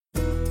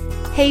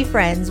Hey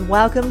friends,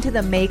 welcome to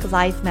the Make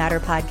Life Matter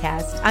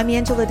podcast. I'm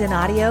Angela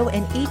Donadio,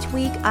 and each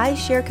week I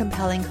share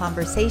compelling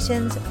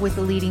conversations with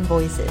leading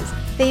voices.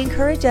 They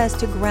encourage us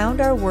to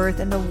ground our worth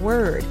in the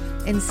Word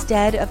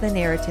instead of the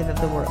narrative of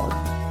the world.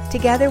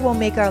 Together we'll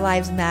make our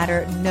lives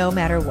matter no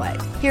matter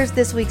what. Here's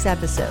this week's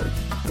episode.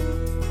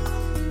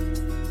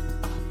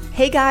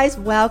 Hey guys,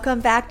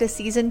 welcome back to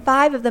season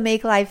 5 of the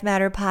Make Life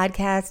Matter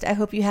podcast. I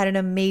hope you had an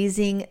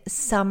amazing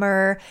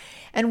summer.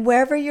 And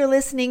wherever you're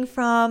listening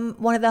from,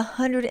 one of the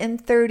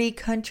 130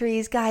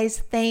 countries, guys,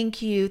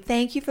 thank you.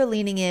 Thank you for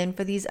leaning in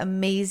for these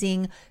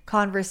amazing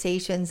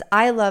conversations.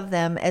 I love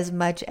them as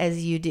much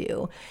as you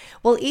do.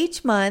 Well,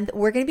 each month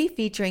we're going to be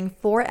featuring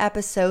 4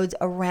 episodes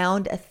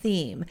around a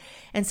theme.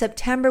 In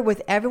September,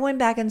 with everyone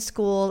back in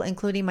school,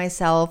 including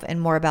myself, and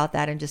more about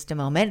that in just a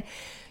moment,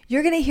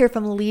 you're going to hear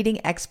from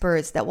leading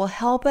experts that will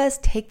help us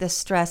take the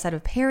stress out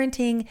of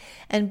parenting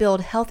and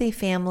build healthy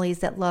families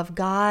that love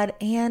God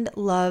and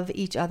love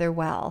each other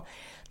well.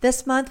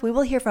 This month, we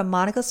will hear from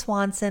Monica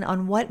Swanson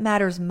on what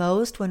matters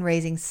most when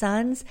raising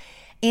sons,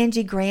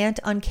 Angie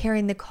Grant on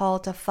carrying the call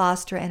to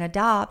foster and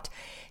adopt,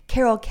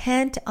 Carol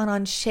Kent on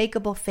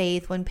unshakable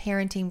faith when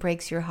parenting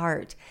breaks your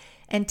heart.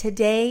 And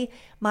today,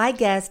 my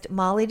guest,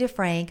 Molly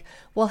DeFrank,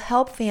 will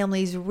help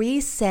families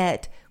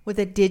reset with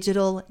a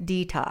digital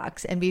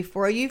detox. And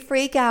before you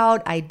freak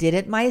out, I did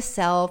it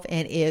myself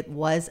and it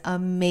was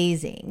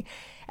amazing.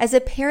 As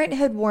if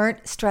parenthood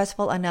weren't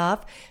stressful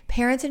enough,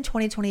 parents in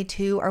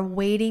 2022 are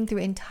wading through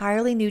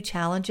entirely new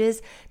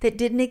challenges that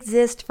didn't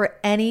exist for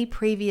any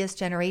previous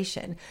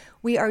generation.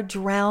 We are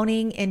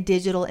drowning in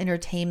digital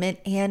entertainment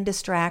and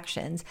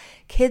distractions.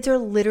 Kids are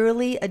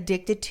literally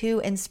addicted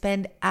to and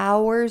spend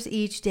hours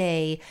each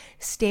day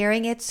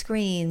staring at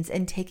screens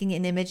and taking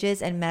in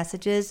images and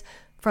messages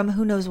from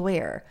who knows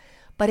where.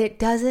 But it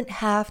doesn't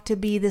have to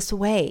be this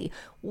way.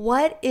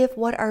 What if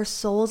what our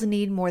souls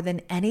need more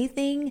than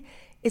anything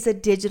is a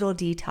digital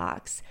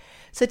detox?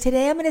 So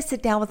today I'm going to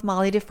sit down with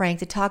Molly DeFrank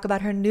to talk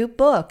about her new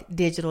book,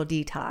 Digital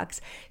Detox.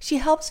 She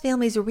helps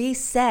families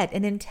reset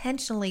and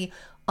intentionally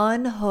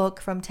unhook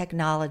from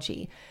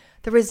technology.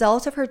 The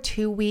results of her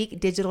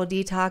 2-week digital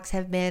detox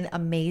have been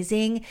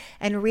amazing,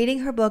 and reading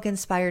her book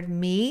inspired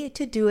me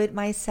to do it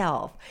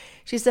myself.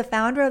 She's the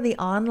founder of the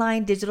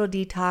online digital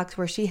detox,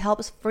 where she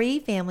helps free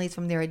families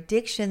from their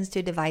addictions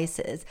to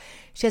devices.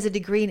 She has a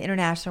degree in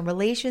international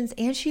relations,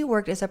 and she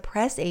worked as a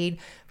press aide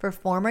for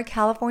former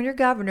California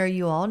governor,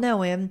 you all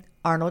know him,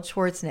 Arnold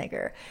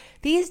Schwarzenegger.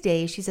 These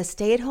days, she's a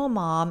stay-at-home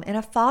mom and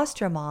a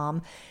foster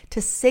mom to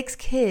 6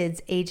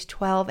 kids aged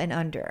 12 and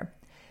under.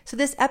 So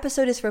this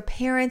episode is for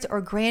parents or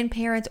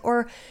grandparents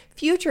or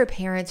future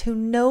parents who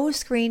know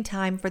screen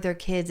time for their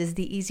kids is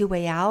the easy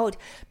way out,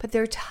 but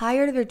they're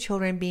tired of their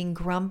children being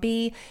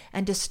grumpy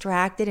and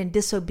distracted and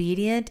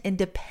disobedient and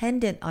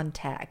dependent on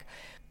tech.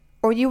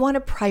 Or you want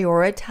to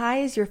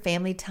prioritize your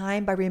family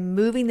time by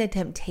removing the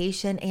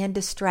temptation and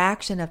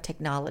distraction of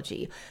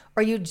technology.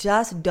 Or you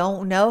just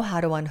don't know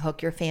how to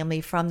unhook your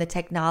family from the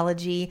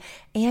technology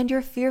and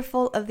you're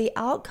fearful of the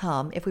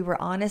outcome, if we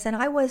were honest, and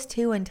I was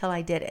too until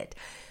I did it.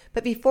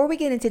 But before we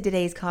get into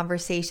today's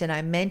conversation,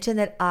 I mentioned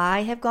that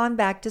I have gone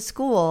back to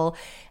school,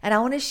 and I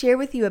want to share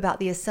with you about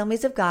the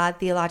Assemblies of God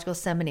Theological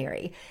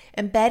Seminary.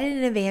 Embedded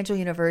in Evangel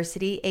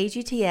University,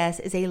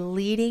 AGTS is a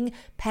leading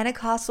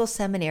Pentecostal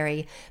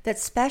seminary that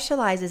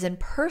specializes in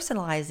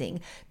personalizing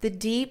the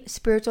deep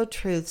spiritual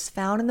truths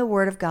found in the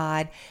Word of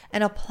God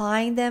and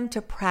applying them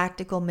to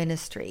practical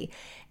ministry.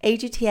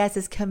 AGTS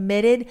is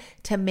committed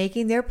to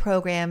making their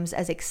programs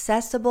as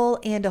accessible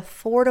and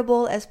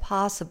affordable as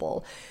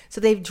possible.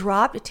 So they've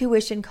dropped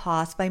tuition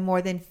costs by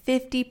more than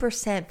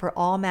 50% for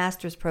all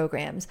master's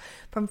programs,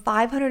 from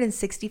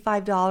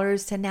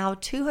 $565 to now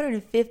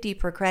 $250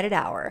 per credit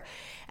hour.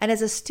 And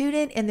as a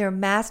student in their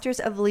Masters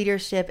of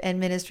Leadership and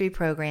Ministry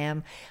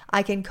program,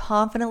 I can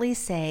confidently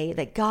say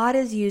that God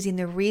is using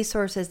the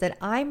resources that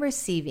I'm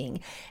receiving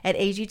at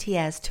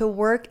AGTS to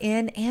work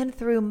in and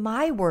through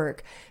my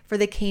work for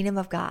the kingdom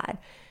of God.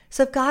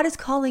 So if God is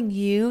calling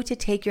you to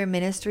take your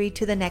ministry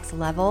to the next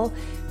level,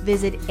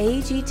 visit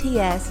agts.edu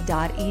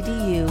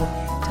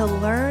to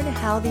learn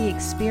how the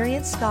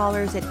experienced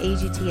scholars at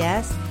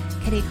AGTS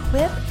can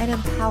equip and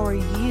empower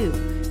you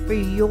for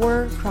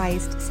your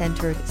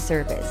Christ-centered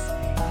service.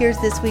 Here's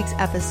this week's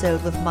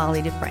episode with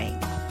Molly DeFrank.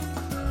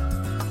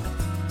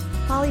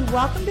 Molly,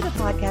 welcome to the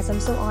podcast. I'm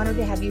so honored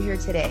to have you here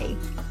today.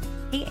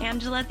 Hey,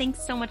 Angela,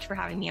 thanks so much for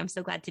having me. I'm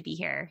so glad to be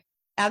here.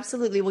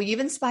 Absolutely. Well, you've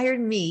inspired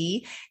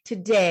me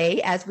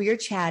today as we are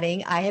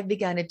chatting. I have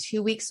begun a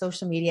 2-week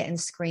social media and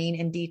screen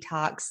and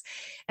detox,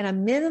 and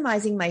I'm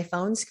minimizing my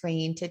phone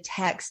screen to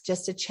text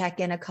just to check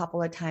in a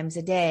couple of times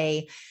a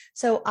day.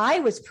 So I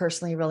was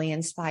personally really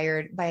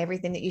inspired by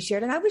everything that you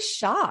shared, and I was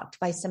shocked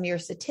by some of your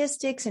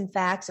statistics and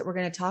facts that we're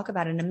going to talk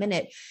about in a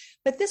minute.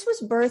 But this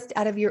was birthed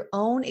out of your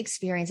own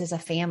experience as a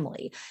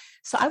family.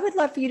 So I would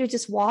love for you to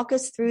just walk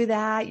us through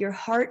that, your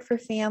heart for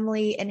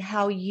family, and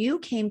how you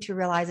came to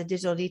realize a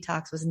digital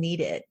detox was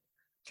needed.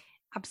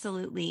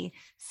 Absolutely.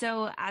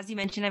 So as you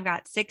mentioned, I've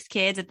got 6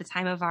 kids at the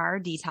time of our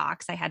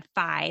detox. I had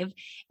 5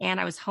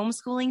 and I was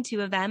homeschooling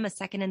 2 of them, a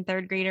second and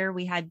third grader.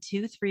 We had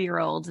 2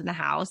 3-year-olds in the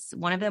house.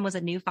 One of them was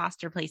a new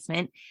foster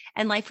placement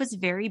and life was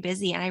very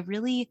busy. And I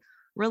really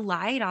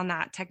relied on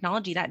that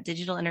technology, that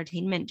digital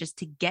entertainment just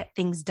to get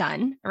things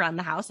done around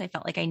the house. I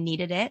felt like I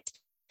needed it.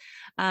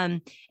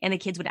 And the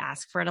kids would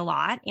ask for it a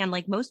lot. And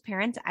like most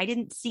parents, I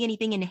didn't see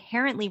anything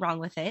inherently wrong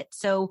with it.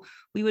 So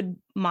we would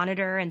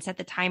monitor and set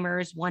the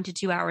timers 1 to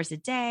 2 hours a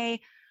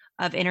day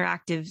of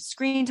interactive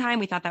screen time.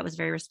 We thought that was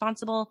very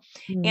responsible.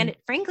 And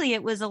frankly,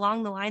 it was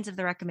along the lines of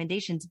the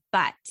recommendations,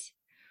 but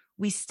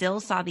we still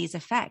saw these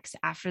effects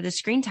after the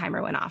screen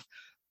timer went off.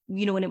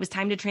 When it was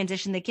time to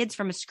transition the kids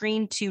from a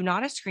screen to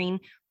not a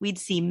screen, we'd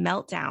see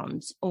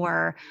meltdowns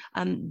or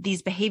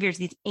these behaviors,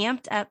 these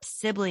amped up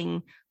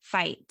sibling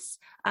fights.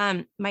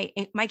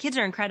 My kids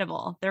are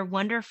incredible. They're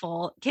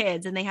wonderful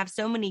kids and they have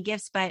so many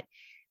gifts, but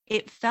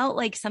it felt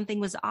like something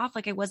was off,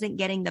 like I wasn't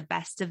getting the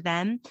best of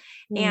them.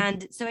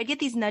 And so I'd get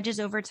these nudges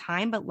over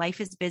time, but life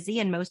is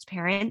busy. And most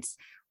parents,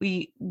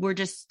 we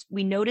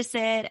notice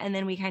it and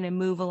then we kind of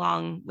move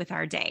along with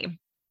our day.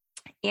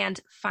 And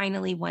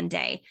finally, one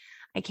day,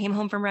 I came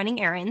home from running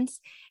errands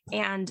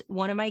and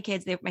one of my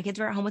kids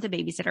were at home with a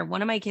babysitter.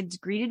 One of my kids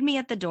greeted me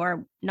at the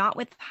door, not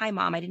with hi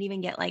mom. I didn't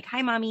even get like,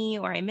 hi mommy,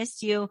 or I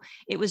missed you.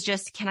 It was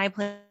just, can I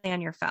play on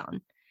your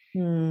phone?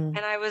 And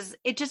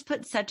it just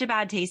put such a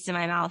bad taste in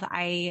my mouth.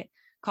 I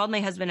called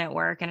my husband at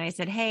work and I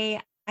said, hey,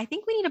 I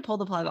think we need to pull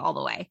the plug all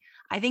the way.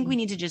 I think we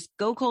need to just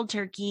go cold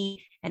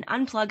turkey and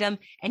unplug him.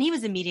 And he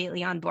was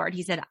immediately on board.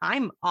 He said,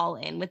 I'm all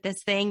in with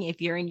this thing.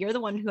 If you're the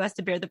one who has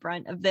to bear the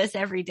brunt of this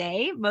every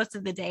day, most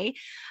of the day.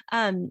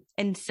 And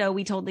so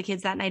we told the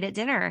kids that night at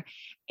dinner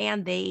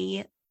and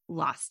they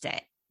lost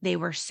it. They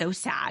were so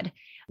sad.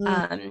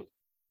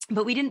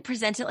 But we didn't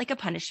present it like a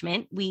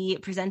punishment. We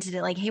presented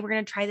it like, hey, we're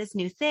going to try this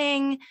new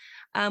thing.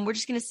 We're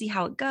just going to see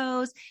how it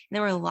goes. And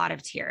there were a lot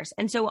of tears.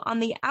 And so on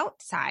the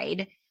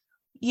outside,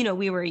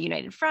 we were a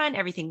united front,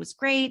 everything was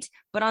great,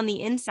 but on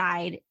the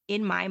inside,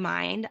 in my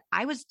mind,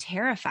 I was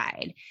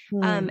terrified.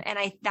 And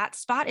that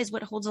spot is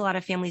what holds a lot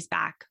of families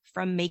back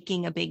from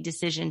making a big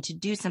decision to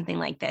do something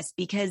like this,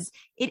 because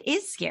it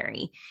is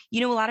scary.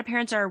 A lot of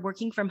parents are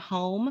working from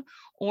home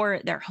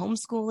or they're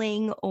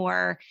homeschooling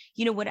or,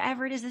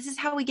 whatever it is, this is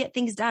how we get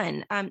things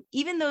done.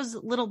 Even those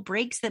little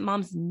breaks that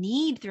moms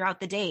need throughout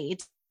the day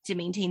to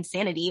maintain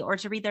sanity or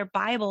to read their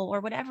Bible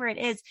or whatever it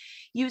is,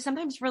 you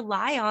sometimes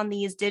rely on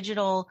these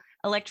digital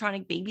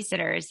electronic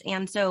babysitters.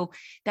 And so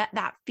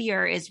that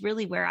fear is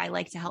really where I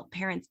like to help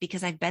parents,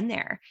 because I've been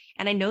there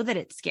and I know that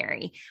it's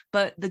scary.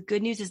 But the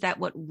good news is that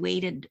what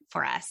waited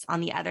for us on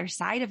the other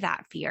side of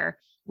that fear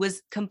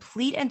was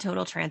complete and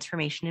total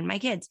transformation in my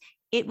kids.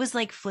 It was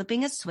like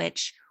flipping a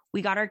switch.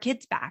 We got our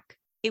kids back.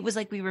 It was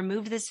like we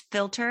removed this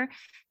filter.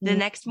 The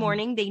next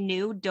morning, they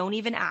knew, don't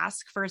even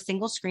ask for a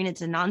single screen.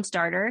 It's a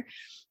non-starter.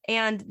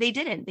 And they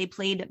didn't. They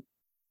played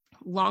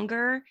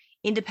longer,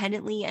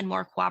 independently, and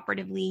more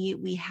cooperatively.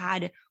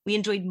 We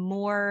enjoyed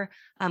more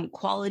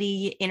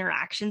quality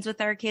interactions with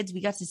our kids.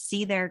 We got to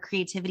see their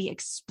creativity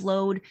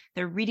explode.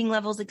 Their reading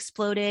levels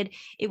exploded.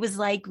 It was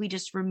like we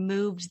just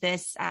removed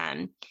this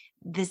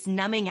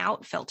numbing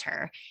out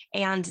filter.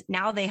 And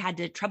now they had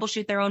to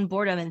troubleshoot their own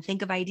boredom and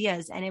think of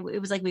ideas. And it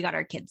was like we got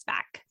our kids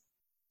back.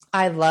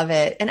 I love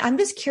it. And I'm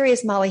just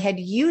curious, Molly, had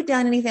you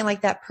done anything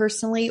like that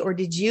personally, or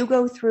did you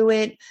go through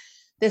it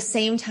the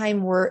same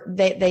time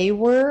they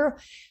were,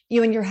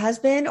 you and your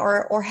husband,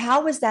 or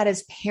how was that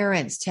as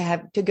parents to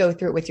have to go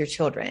through it with your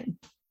children?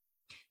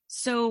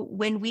 So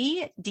when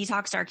we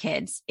detoxed our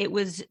kids, it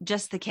was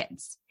just the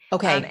kids.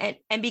 Okay.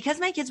 And because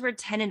my kids were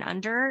 10 and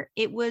under,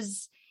 it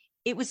was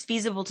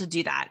feasible to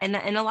do that. And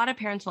a lot of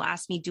parents will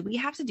ask me, do we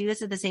have to do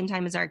this at the same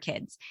time as our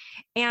kids?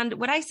 And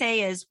what I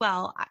say is,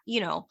 well,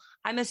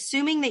 I'm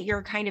assuming that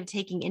you're kind of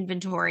taking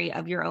inventory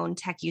of your own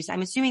tech use.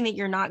 I'm assuming that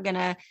you're not going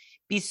to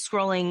be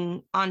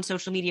scrolling on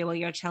social media while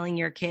you're telling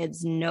your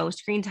kids no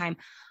screen time.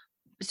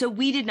 So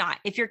we did not.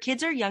 If your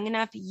kids are young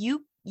enough,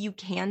 you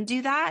can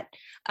do that.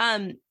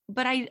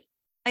 But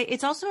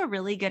it's also a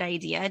really good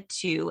idea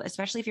to,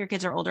 especially if your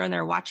kids are older and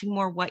they're watching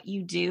more what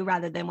you do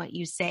rather than what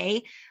you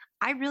say.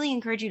 I really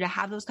encourage you to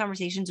have those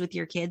conversations with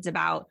your kids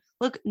about,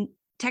 look,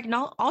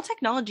 all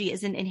technology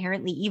isn't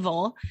inherently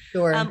evil.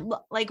 Sure.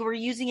 Like we're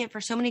using it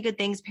for so many good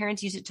things.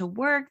 Parents use it to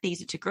work. They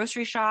use it to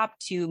grocery shop,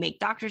 to make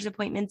doctor's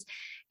appointments.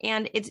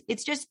 And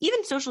it's just,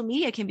 even social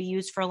media can be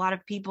used for a lot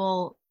of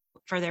people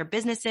for their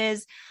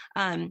businesses,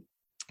 to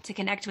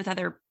connect with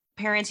other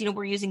parents.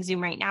 We're using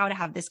Zoom right now to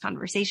have this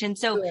conversation.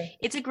 So Sure.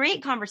 It's a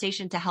great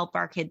conversation to help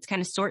our kids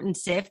kind of sort and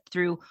sift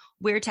through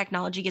where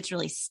technology gets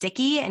really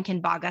sticky and can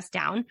bog us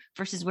down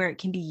versus where it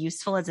can be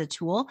useful as a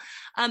tool.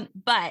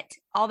 But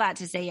all that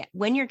to say,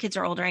 when your kids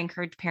are older, I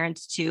encourage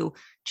parents to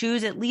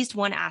choose at least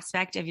one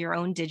aspect of your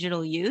own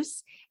digital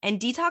use and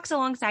detox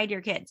alongside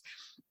your kids.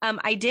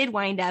 I did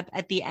wind up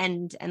at the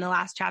end, and the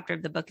last chapter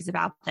of the book is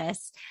about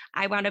this.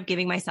 I wound up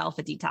giving myself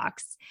a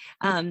detox.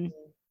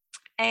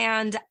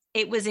 And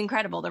it was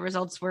incredible. The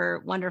results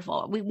were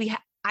wonderful.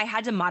 I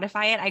had to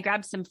modify it. I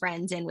grabbed some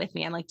friends in with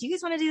me. I'm like, do you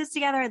guys want to do this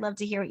together? I'd love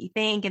to hear what you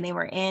think. And they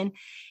were in,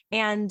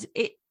 and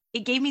it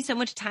gave me so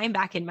much time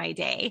back in my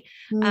day.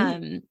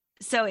 Mhm.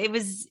 So I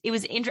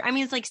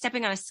mean, it's like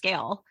stepping on a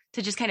scale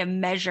to just kind of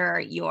measure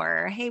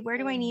hey, where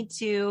do I need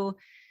to,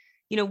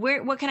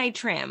 what can I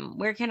trim?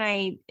 Where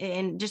can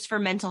and just for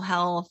mental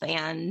health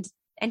and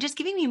just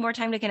giving me more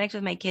time to connect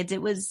with my kids.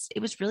 It was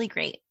really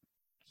great.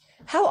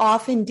 How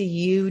often do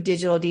you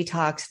digital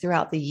detox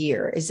throughout the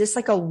year? Is this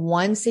like a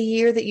once a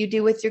year that you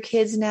do with your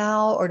kids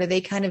now, or do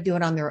they kind of do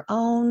it on their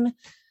own?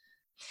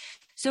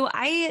 So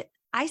I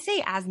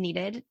say as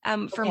needed.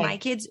 For my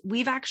kids,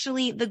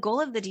 the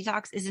goal of the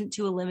detox isn't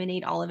to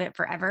eliminate all of it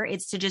forever.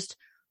 It's to just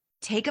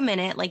take a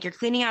minute, like you're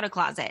cleaning out a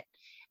closet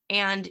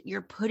and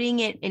you're putting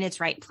it in its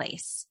right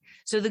place.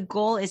 So the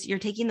goal is you're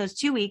taking those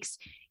 2 weeks,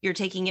 you're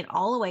taking it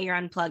all away, you're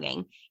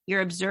unplugging,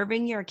 you're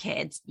observing your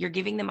kids, you're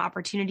giving them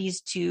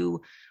opportunities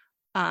to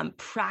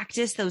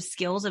practice those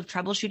skills of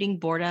troubleshooting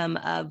boredom,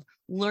 of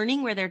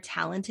learning where they're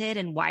talented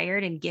and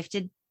wired and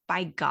gifted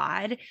by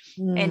God,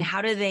 and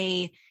how do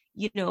they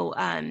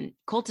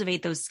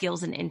cultivate those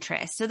skills and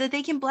interests so that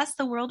they can bless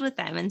the world with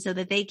them and so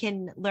that they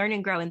can learn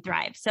and grow and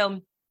thrive.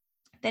 So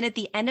then at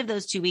the end of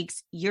those 2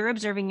 weeks, you're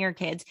observing your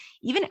kids,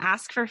 even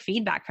ask for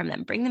feedback from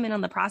them, bring them in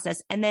on the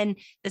process. And then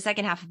the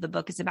second half of the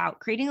book is about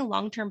creating a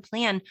long-term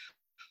plan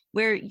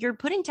where you're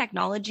putting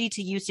technology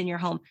to use in your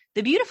home.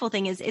 The beautiful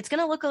thing is it's going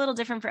to look a little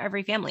different for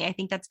every family. I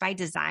think that's by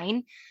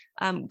design.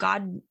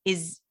 God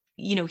is,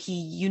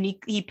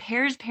 he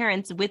pairs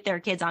parents with their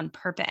kids on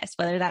purpose,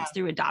 whether that's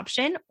through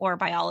adoption or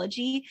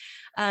biology.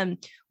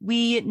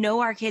 We know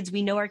our kids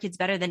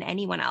better than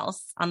anyone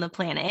else on the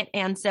planet.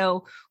 And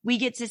so we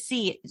get to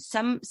see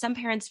some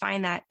parents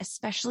find that,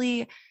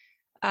 especially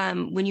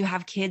when you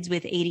have kids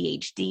with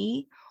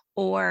ADHD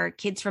or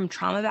kids from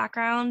trauma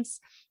backgrounds,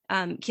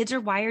 kids are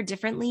wired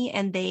differently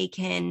and they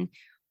can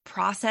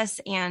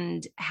process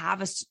and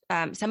have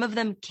some of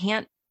them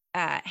can't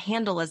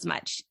handle as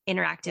much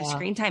interactive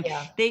screen time.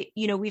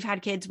 Yeah. We've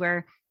had kids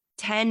where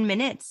 10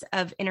 minutes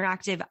of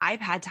interactive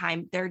iPad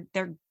time,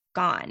 they're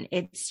gone.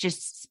 It's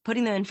just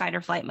putting them in fight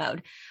or flight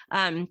mode.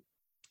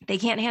 They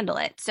can't handle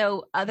it.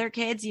 So other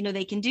kids,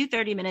 they can do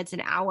 30 minutes,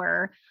 an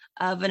hour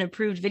of an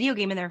approved video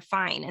game and they're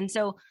fine. And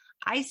so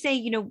I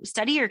say,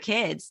 study your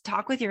kids,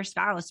 talk with your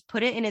spouse,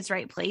 put it in its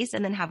right place,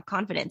 and then have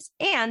confidence.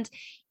 And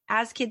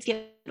as kids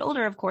get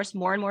older, of course,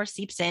 more and more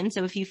seeps in.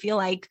 So if you feel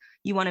like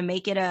you want to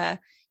make it a,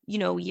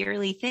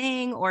 yearly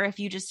thing, or if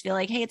you just feel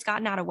like, hey, it's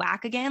gotten out of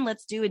whack again,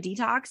 let's do a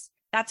detox,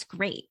 that's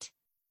great.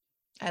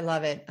 I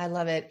love it. I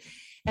love it.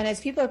 And as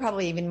people are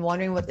probably even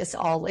wondering what this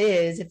all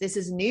is, if this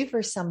is new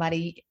for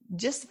somebody,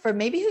 just for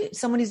maybe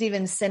someone who's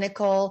even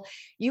cynical,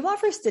 you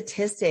offer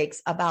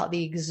statistics about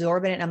the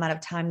exorbitant amount of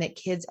time that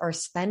kids are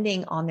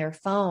spending on their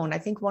phone. I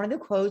think one of the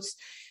quotes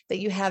that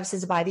you have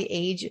says by the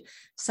age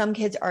some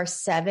kids are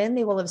 7,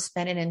 they will have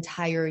spent an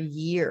entire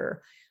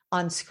year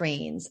on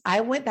screens.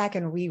 I went back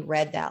and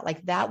reread that.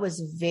 Like that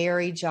was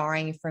very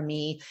jarring for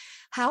me.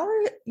 How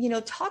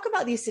are, talk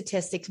about these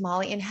statistics,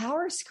 Molly, and how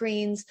are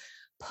screens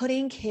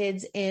putting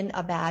kids in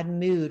a bad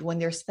mood when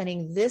they're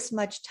spending this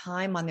much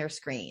time on their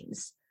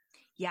screens?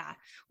 Yeah.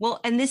 Well,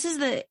 and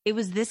it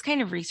was this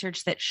kind of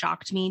research that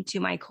shocked me to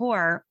my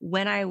core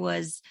when I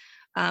was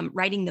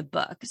writing the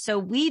book. So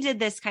we did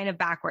this kind of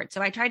backwards.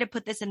 So I tried to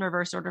put this in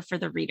reverse order for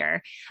the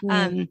reader.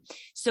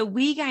 So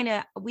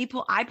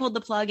I pulled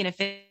the plug in a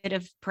fit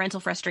of parental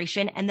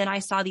frustration. And then I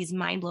saw these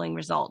mind-blowing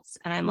results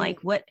and I'm like,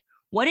 what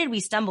did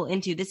we stumble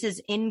into? This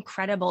is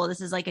incredible. This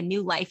is like a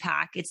new life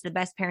hack. It's the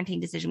best parenting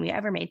decision we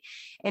ever made.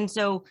 And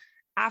so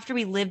after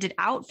we lived it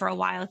out for a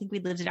while, I think we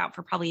lived it out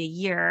for probably a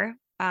year.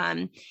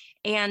 And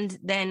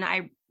then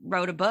I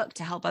wrote a book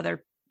to help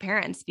other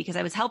parents because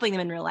I was helping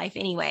them in real life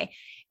anyway.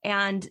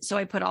 And so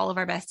I put all of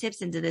our best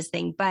tips into this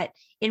thing. But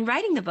in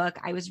writing the book,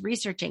 I was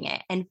researching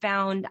it and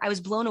I was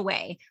blown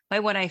away by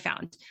what I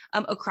found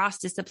across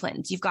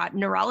disciplines. You've got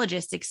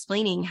neurologists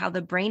explaining how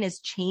the brain is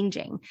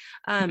changing.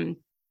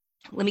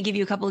 Let me give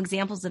you a couple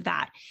examples of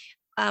that.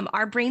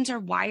 Our brains are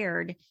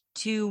wired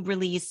to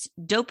release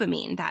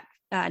dopamine, that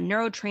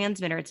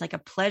neurotransmitter. It's like a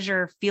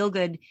pleasure,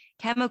 feel-good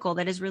chemical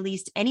that is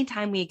released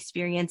anytime we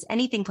experience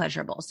anything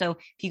pleasurable. So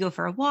if you go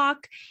for a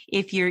walk,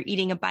 if you're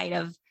eating a bite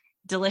of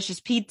delicious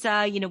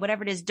pizza,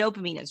 whatever it is,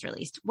 dopamine is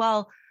released.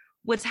 Well,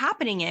 what's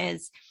happening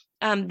is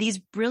these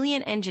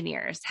brilliant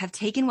engineers have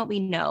taken what we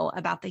know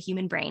about the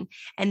human brain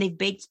and they've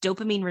baked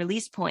dopamine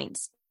release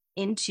points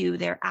into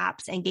their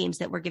apps and games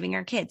that we're giving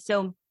our kids.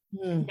 So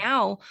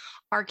now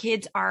our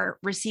kids are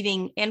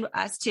receiving, and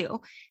us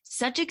too,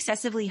 such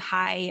excessively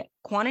high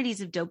quantities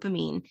of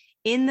dopamine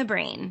in the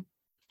brain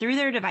through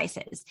their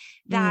devices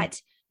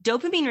that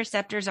dopamine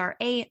receptors are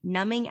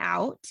numbing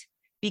out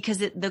because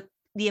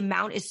the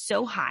amount is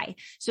so high.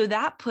 So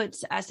that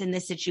puts us in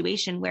this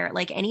situation where,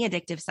 like any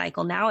addictive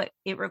cycle, now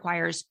it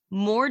requires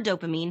more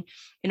dopamine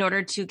in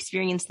order to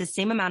experience the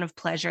same amount of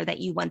pleasure that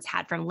you once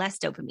had from less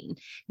dopamine.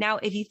 Now,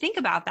 if you think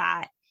about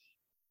that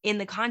in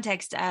the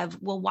context of,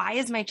 well, why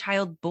is my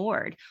child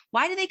bored?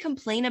 Why do they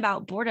complain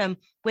about boredom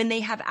when they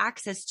have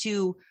access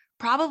to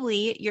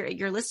probably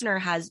your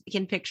listener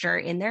can picture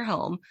in their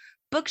home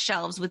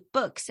bookshelves with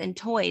books and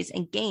toys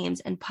and games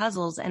and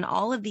puzzles and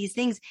all of these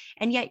things.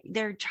 And yet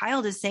their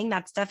child is saying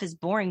that stuff is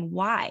boring.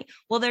 Why?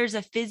 Well, there's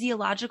a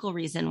physiological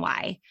reason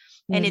why.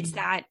 And it's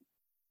that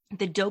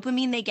the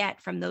dopamine they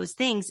get from those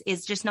things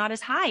is just not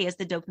as high as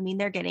the dopamine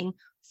they're getting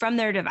from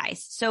their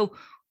device. So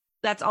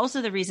that's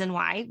also the reason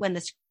why when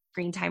the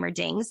screen timer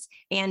dings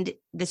and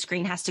the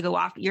screen has to go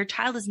off, your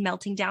child is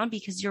melting down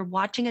because you're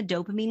watching a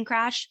dopamine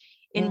crash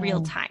in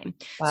real time.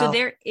 Wow. So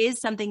there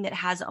is something that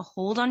has a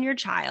hold on your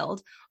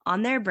child,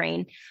 on their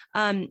brain.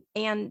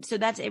 And so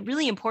that's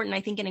really important,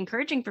 I think, and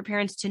encouraging for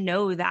parents to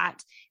know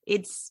that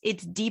it's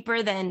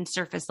deeper than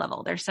surface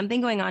level. There's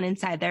something going on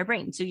inside their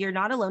brain. So you're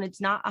not alone.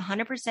 It's not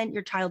 100%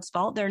 your child's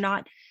fault. They're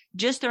not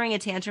just throwing a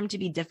tantrum to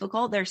be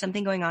difficult. There's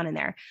something going on in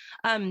there.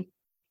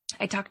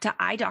 I talked to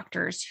eye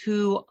doctors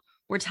who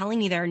were telling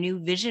me there are new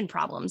vision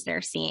problems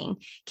they're seeing.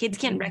 Kids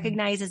can't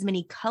recognize as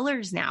many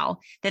colors now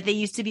that they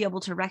used to be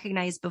able to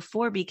recognize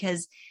before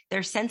because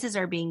their senses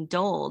are being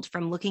dulled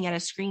from looking at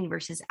a screen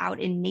versus out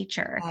in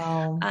nature.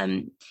 Wow.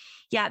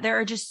 Yeah, there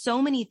are just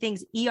so many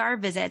things, ER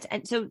visits.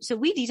 And so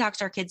we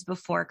detoxed our kids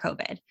before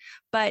COVID,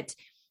 but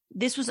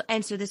this was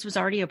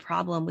already a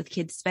problem with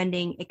kids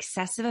spending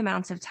excessive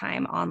amounts of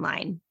time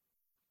online.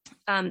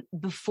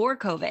 Before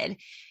COVID,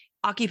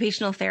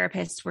 occupational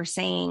therapists were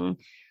saying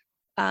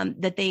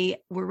that they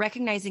were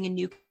recognizing a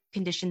new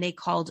condition they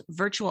called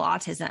virtual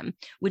autism,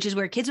 which is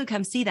where kids would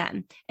come see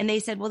them. And they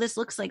said, well, this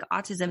looks like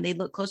autism. They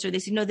look closer. They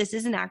said, no, this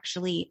isn't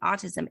actually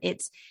autism.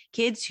 It's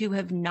kids who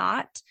have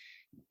not,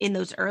 in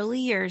those early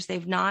years,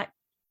 they've not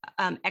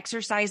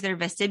exercised their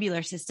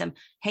vestibular system,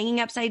 hanging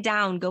upside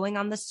down, going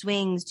on the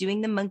swings,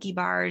 doing the monkey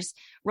bars,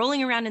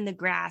 rolling around in the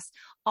grass,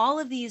 all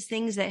of these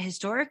things that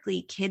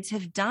historically kids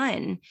have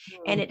done,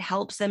 and it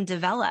helps them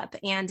develop.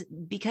 And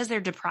because they're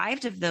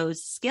deprived of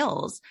those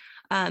skills,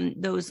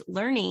 those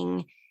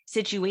learning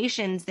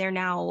situations, they're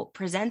now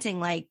presenting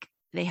like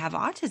they have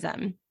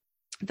autism.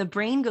 The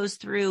brain goes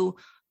through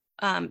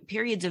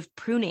periods of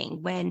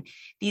pruning when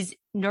these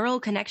neural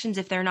connections,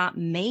 if they're not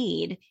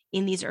made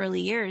in these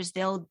early years,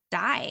 they'll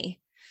die.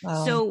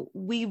 Wow. So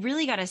we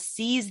really got to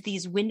seize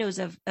these windows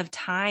of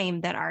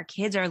time that our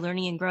kids are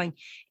learning and growing.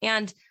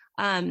 And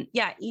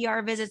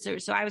ER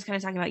visits. So I was kind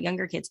of talking about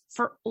younger kids.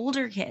 For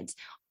older kids,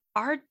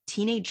 our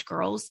teenage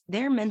girls,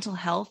 their mental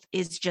health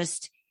is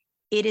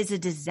it is a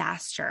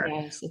disaster.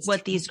 Yes,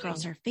 what these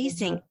girls are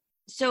facing. Mm-hmm.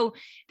 So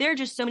there are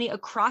just so many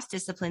across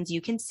disciplines.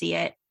 You can see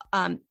it.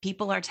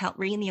 People are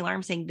ringing the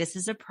alarm saying this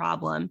is a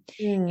problem.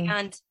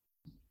 And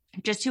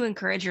just to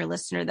encourage your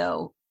listener,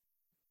 though,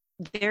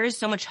 there is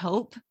so much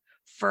hope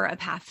for a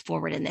path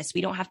forward in this.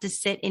 We don't have to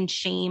sit in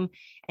shame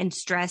and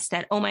stress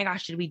that, oh my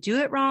gosh, did we do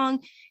it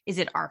wrong? Is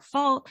it our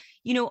fault?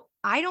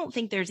 I don't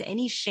think there's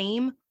any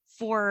shame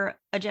for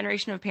a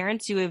generation of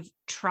parents who have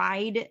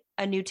tried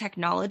a new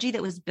technology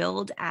that was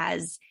billed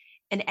as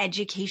an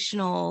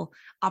educational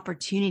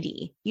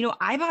opportunity.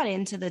 I bought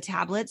into the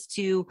tablets,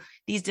 to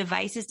these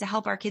devices to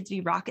help our kids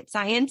be rocket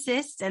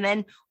scientists. And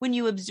then when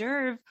you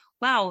observe,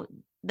 wow,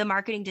 the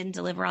marketing didn't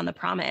deliver on the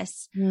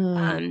promise.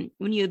 When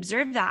you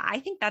observe that, I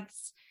think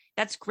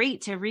that's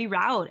great to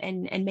reroute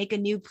and make a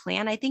new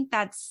plan. I think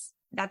that's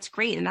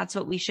great. And that's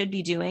what we should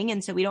be doing.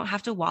 And so we don't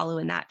have to wallow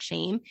in that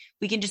shame.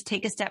 We can just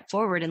take a step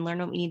forward and learn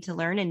what we need to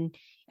learn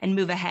and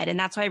move ahead. And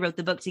that's why I wrote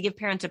the book, to give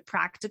parents a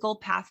practical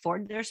path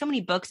forward. There are so many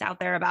books out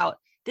there about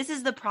this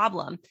is the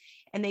problem,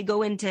 and they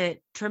go into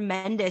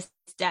tremendous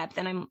depth.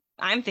 And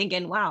I'm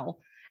thinking, wow,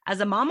 as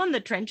a mom on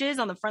the trenches,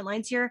 on the front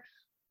lines here,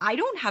 I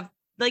don't have,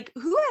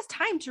 who has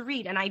time to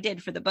read? And I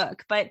did for the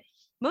book, but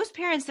most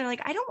parents, they're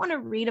like, I don't want to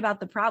read about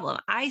the problem.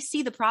 I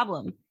see the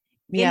problem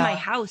in my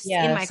house,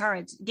 in my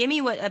car. Give me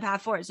a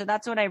path forward. So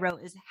that's what I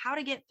wrote, is how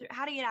to get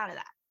out of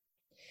that.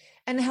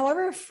 And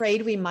however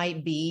afraid we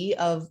might be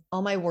of,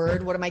 oh my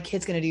word, what are my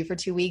kids going to do for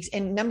 2 weeks?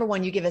 And number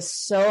one, you give us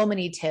so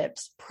many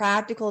tips,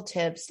 practical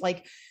tips.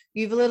 Like,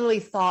 you've literally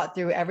thought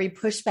through every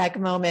pushback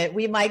moment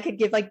we might could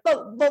give, but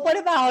what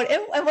about,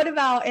 and what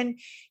about, and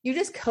you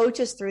just coach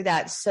us through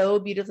that so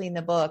beautifully in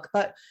the book.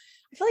 But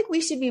I feel like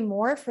we should be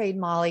more afraid,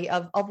 Molly,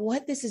 of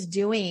what this is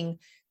doing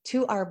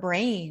to our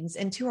brains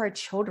and to our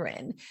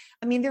children.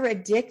 I mean, they're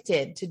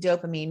addicted to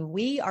dopamine.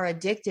 We are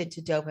addicted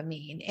to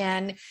dopamine.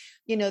 And,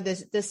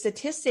 the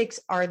statistics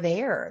are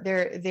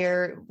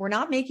there. We're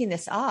not making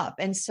this up.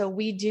 And so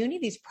we do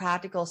need these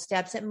practical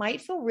steps. It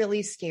might feel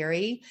really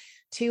scary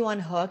to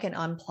unhook and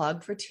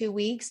unplug for 2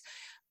 weeks,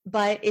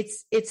 but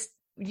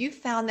you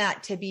found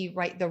that to be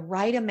the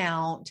right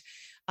amount.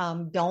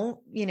 Don't,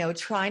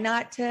 try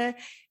not to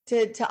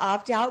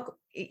opt out,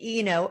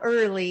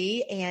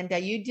 early. And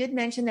you did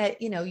mention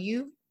that,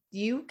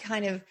 you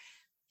kind of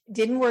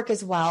didn't work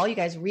as well. You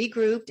guys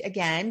regrouped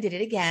again, did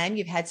it again.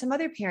 You've had some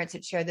other parents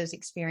that share those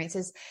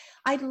experiences.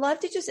 I'd love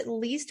to just at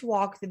least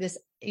walk through this.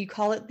 You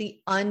call it the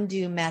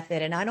undo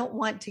method. And I don't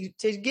want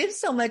to give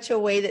so much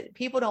away that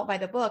people don't buy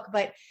the book,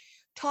 but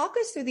talk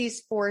us through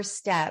these 4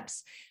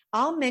 steps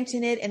I'll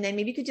mention it, and then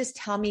maybe you could just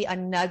tell me a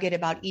nugget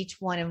about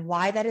each one and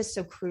why that is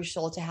so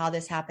crucial to how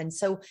this happens.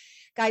 So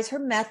guys, her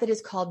method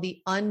is called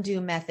the undo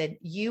method,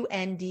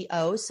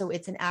 UNDO. So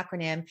it's an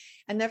acronym.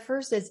 And the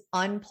first is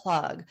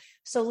unplug.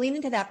 So lean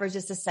into that for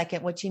just a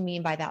second, what you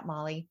mean by that,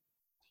 Molly.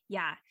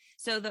 Yeah.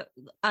 So the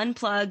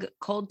unplug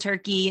cold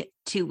turkey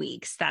 2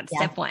 weeks. That's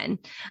step one.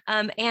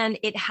 And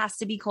it has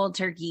to be cold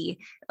turkey.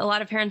 A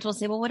lot of parents will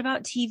say, well, what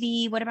about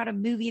TV? What about a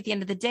movie at the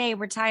end of the day?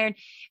 We're tired.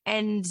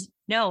 And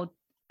no,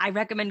 I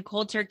recommend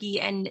cold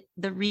turkey. And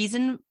the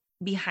reason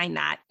behind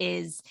that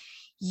is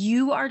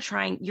you're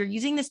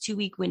using this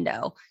 2-week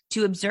window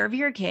to observe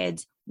your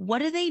kids. What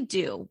do they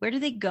do? Where do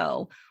they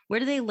go? Where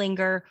do they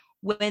linger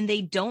when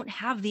they don't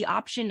have the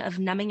option of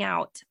numbing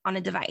out on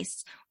a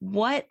device?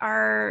 What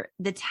are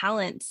the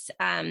talents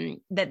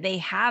that they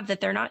have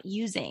that they're not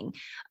using?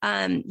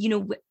 How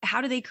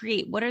do they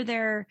create? What are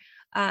their,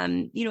 how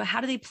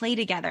do they play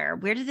together?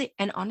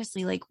 And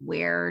honestly, like,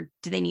 where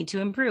do they need to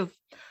improve?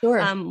 Sure.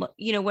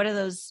 What are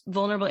those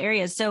vulnerable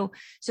areas? So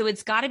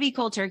it's got to be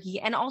cold turkey.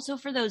 And also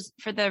for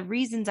the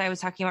reasons I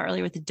was talking about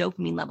earlier with the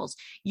dopamine levels,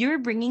 you're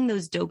bringing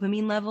those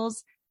dopamine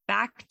levels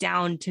back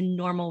down to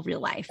normal real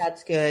life.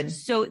 That's good.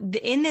 So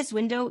in this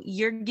window,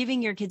 you're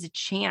giving your kids a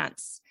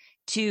chance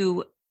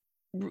to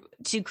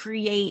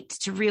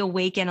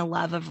reawaken a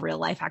love of real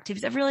life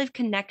activities, of real life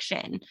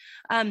connection.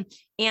 And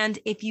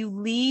if you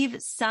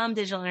leave some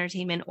digital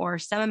entertainment or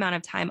some amount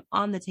of time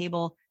on the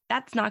table,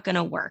 that's not going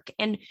to work.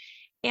 And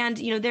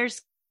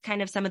there's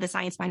kind of some of the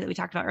science behind that we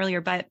talked about earlier,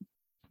 but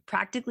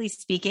practically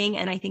speaking,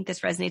 and I think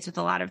this resonates with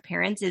a lot of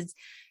parents, is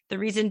the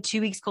reason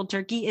 2 weeks cold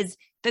turkey is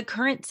the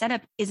current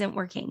setup isn't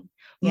working.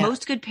 Yeah.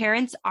 Most good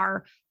parents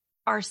are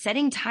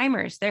setting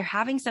timers. They're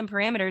having some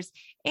parameters,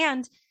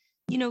 and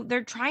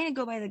they're trying to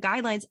go by the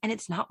guidelines, and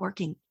it's not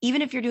working.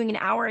 Even if you're doing an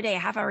hour a day, a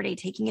half hour a day,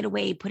 taking it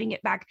away, putting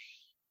it back,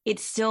 you're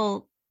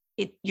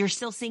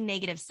still seeing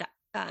negative stuff,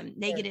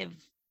 negative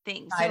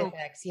things. Side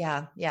effects.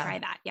 Yeah. Try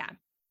that. Yeah.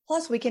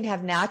 Plus, we can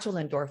have natural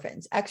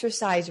endorphins.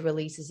 Exercise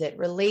releases it,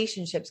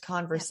 relationships,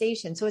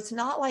 conversation. Yeah. So it's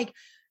not like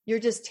you're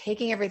just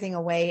taking everything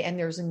away and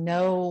there's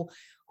no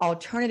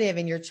alternative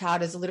and your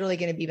child is literally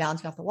going to be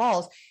bouncing off the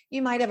walls.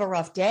 You might have a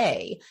rough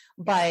day,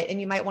 and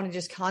you might want to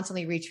just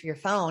constantly reach for your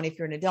phone if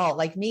you're an adult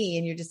like me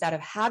and you're just out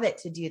of habit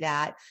to do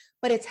that,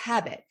 but it's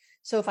habit.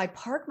 So if I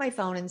park my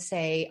phone and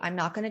say, I'm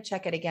not going to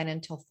check it again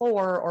until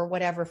 4 or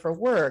whatever for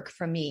work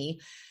for me,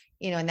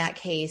 in that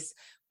case,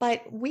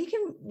 but we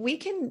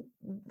can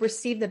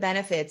receive the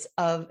benefits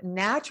of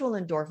natural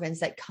endorphins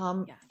that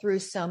come through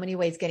so many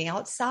ways, getting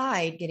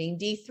outside, getting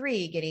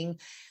D3, getting,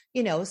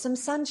 some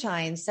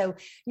sunshine. So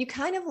you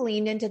kind of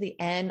leaned into the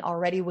end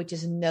already, which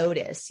is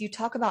notice. You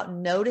talk about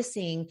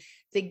noticing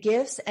the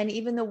gifts and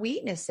even the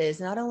weaknesses,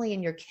 not only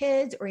in your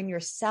kids or in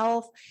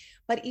yourself,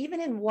 but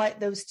even in what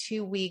those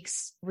 2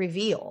 weeks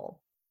reveal.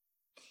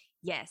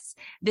 Yes.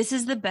 This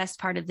is the best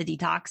part of the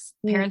detox.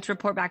 Parents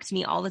report back to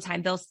me all the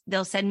time.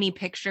 They'll send me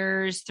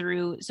pictures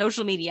through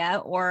social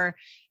media or,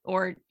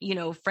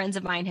 friends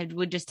of mine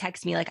would just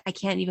text me like, I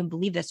can't even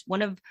believe this.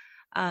 One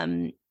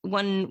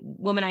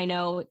woman I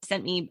know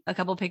sent me a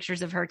couple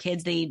pictures of her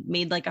kids. They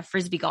made like a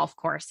Frisbee golf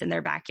course in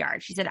their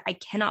backyard. She said, I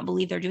cannot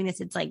believe they're doing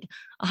this. It's like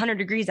 100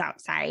 degrees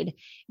outside.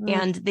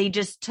 And they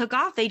just took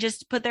off. They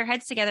just put their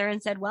heads together and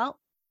said, well,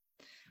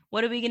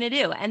 what are we going to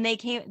do? And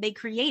they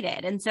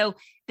created. And so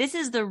this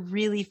is the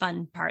really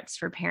fun parts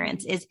for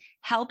parents, is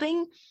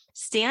helping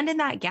stand in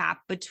that gap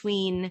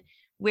between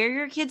where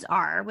your kids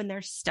are when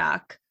they're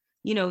stuck,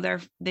 they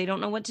don't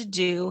know what to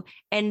do,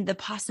 and the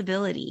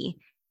possibility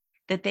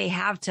that they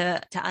have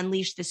to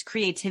unleash this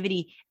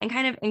creativity, and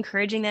kind of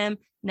encouraging them,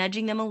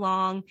 nudging them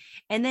along,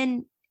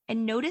 and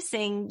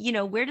noticing,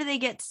 where do they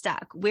get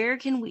stuck? Where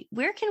can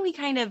we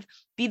kind of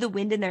be the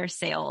wind in their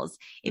sails?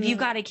 If you've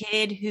got a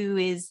kid who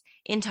is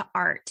into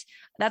art,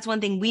 that's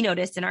one thing we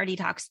noticed in our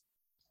detox.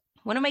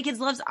 One of my kids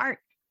loves art.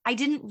 I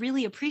didn't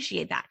really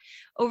appreciate that.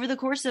 Over the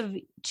course of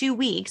 2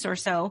 weeks or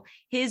so,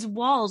 his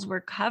walls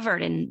were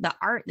covered in the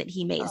art that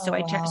he made. So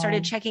I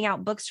started checking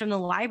out books from the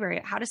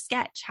library, how to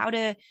sketch, how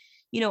to,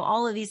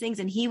 all of these things.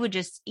 And he would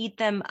just eat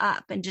them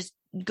up and just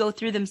go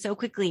through them so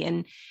quickly.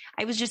 And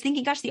I was just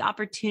thinking, gosh, the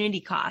opportunity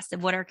cost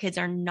of what our kids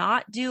are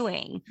not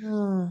doing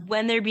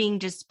when they're being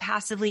just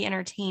passively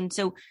entertained.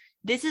 So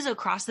this is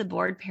across the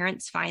board.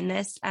 Parents find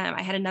this.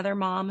 I had another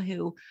mom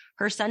who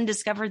her son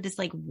discovered this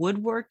like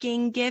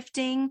woodworking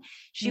gifting.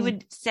 She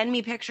would send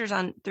me pictures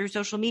through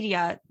social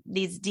media,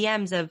 these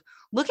DMs of,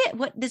 look at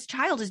what this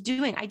child is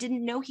doing. I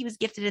didn't know he was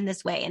gifted in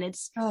this way. And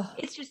it's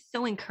just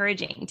so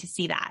encouraging to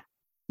see that.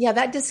 Yeah,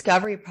 that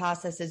discovery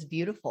process is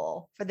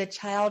beautiful for the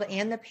child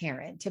and the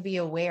parent to be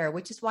aware,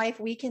 which is why if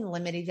we can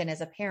limit even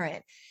as a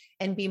parent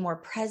and be more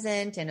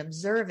present and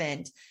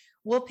observant,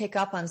 we'll pick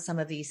up on some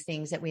of these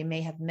things that we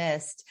may have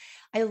missed.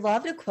 I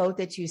loved a quote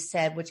that you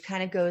said, which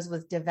kind of goes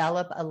with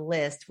develop a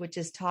list, which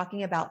is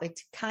talking about the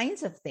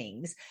kinds of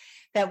things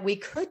that we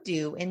could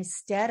do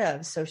instead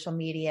of social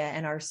media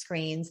and our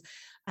screens.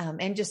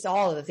 and just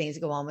all of the things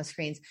that go on with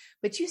screens.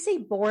 But you say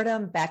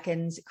boredom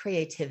beckons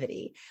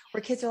creativity,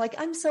 where kids are like,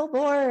 I'm so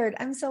bored.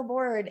 I'm so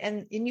bored.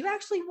 And you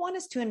actually want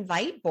us to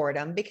invite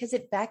boredom because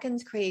it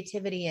beckons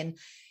creativity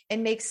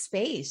and makes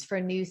space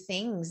for new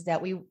things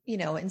that we,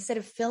 instead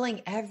of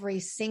filling every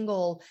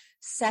single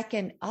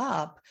second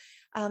up.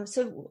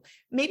 So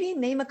maybe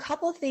name a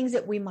couple of things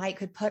that we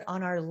could put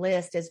on our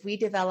list as we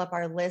develop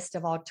our list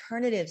of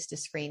alternatives to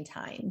screen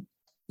time.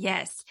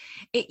 Yes.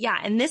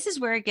 And this is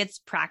where it gets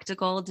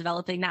practical,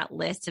 developing that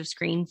list of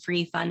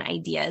screen-free fun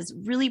ideas,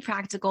 really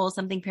practical,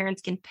 something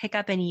parents can pick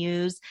up and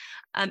use.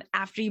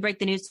 After you break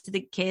the news to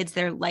the kids,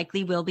 there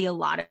likely will be a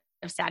lot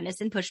of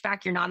sadness and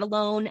pushback. You're not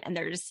alone and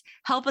there's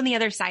help on the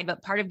other side,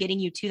 but part of getting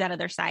you to that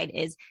other side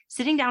is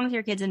sitting down with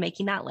your kids and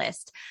making that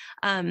list.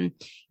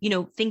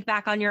 Think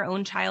back on your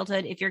own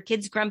childhood. If your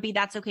kid's grumpy,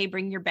 that's okay.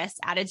 Bring your best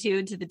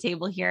attitude to the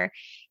table here.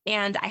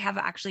 And I have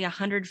actually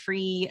 100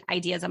 free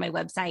ideas on my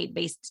website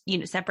based,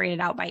 separated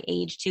out by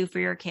age too for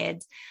your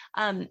kids.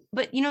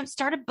 But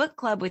start a book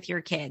club with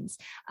your kids.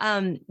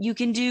 You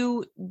can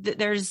do,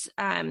 there's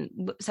some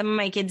of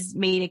my kids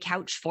made a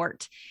couch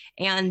fort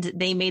and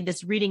they made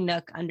this reading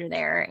nook under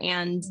there.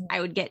 And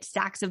I would get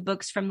stacks of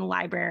books from the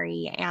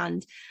library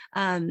and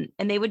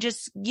they would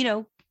just,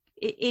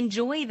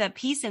 enjoy the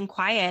peace and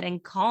quiet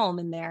and calm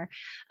in there.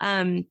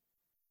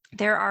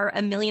 There are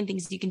a million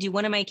things you can do.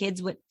 One of my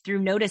kids through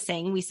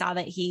noticing, we saw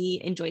that he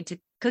enjoyed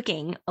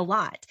cooking a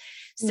lot.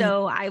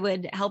 So I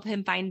would help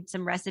him find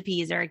some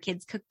recipes or a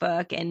kid's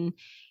cookbook and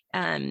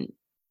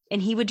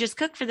he would just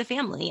cook for the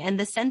family. And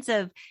the sense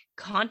of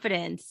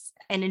confidence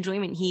and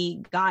enjoyment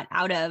he got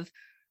out of,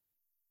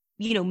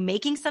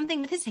 making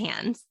something with his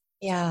hands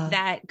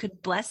that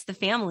could bless the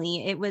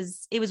family. It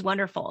was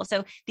wonderful.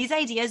 So these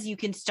ideas, you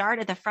can start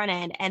at the front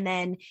end and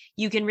then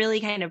you can really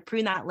kind of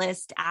prune that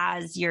list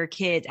as you're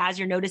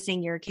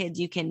noticing your kids,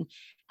 you can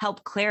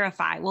help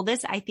clarify, well,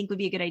 this I think would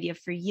be a good idea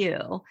for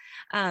you.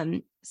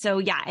 And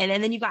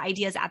then you've got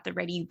ideas at the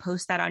ready. You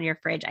post that on your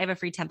fridge. I have a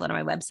free template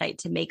on my website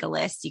to make a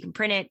list. You can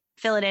print it,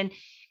 fill it in,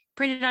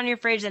 print it on your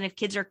fridge. And if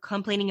kids are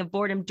complaining of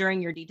boredom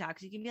during your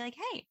detox, you can be like,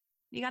 hey,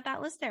 you got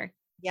that list there.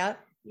 Yep.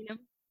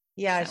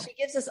 Yeah, so. She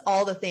gives us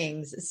all the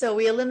things. So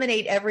we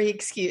eliminate every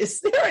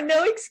excuse. There are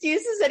no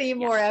excuses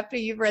anymore after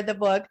you've read the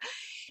book.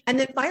 And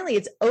then finally,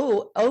 it's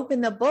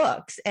open the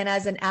books. And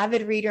as an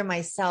avid reader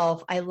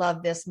myself, I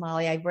love this,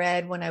 Molly. I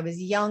read when I was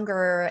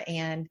younger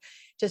and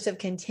just have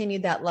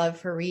continued that love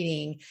for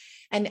reading.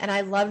 And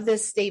I love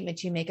this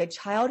statement you make. A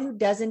child who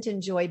doesn't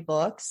enjoy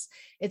books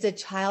is a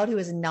child who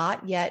has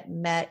not yet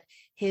met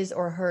his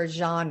or her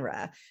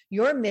genre.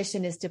 Your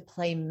mission is to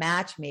play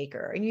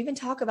matchmaker. And you even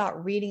talk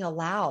about reading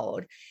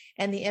aloud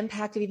and the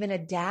impact of even a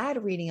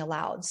dad reading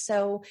aloud.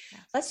 So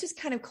let's just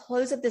kind of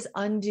close up this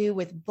undo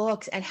with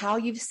books and how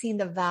you've seen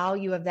the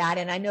value of that.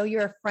 And I know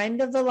you're a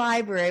friend of the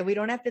library. We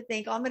don't have to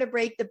think, I'm going to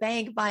break the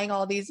bank buying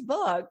all these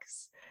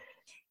books.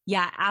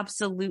 Yeah,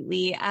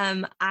 absolutely.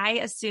 I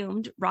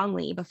assumed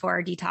wrongly before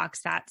our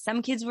detox that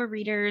some kids were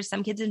readers,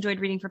 some kids enjoyed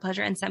reading for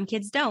pleasure, and some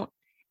kids don't.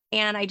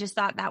 And I just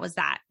thought that was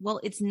that. Well,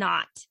 it's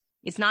not.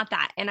 It's not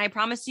that. And I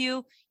promise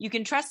you, you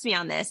can trust me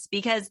on this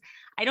because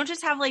I don't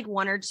just have like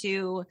one or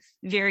two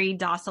very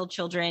docile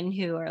children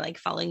who are like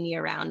following me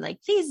around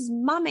like, please,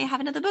 mom, may I have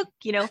another book?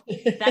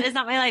 That is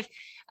not my life.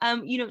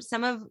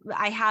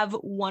 I have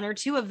one or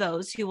two of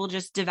those who will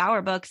just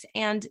devour books.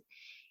 And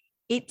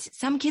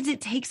some kids,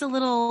 it takes a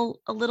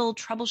little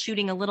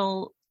troubleshooting, a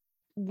little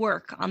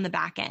work on the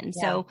back end.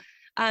 Yeah. So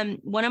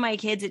one of my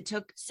kids, it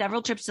took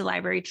several trips to the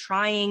library,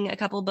 trying a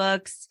couple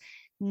books,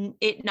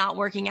 it not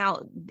working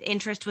out.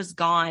 Interest was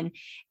gone.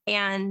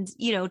 And,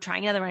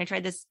 trying another one. I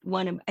tried this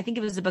one. I think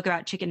it was a book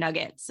about chicken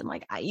nuggets. I'm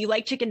like, you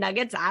like chicken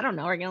nuggets? I don't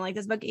know. We're going to like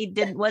this book. He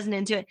wasn't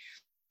into it.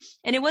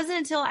 And it wasn't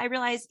until I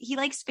realized he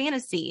likes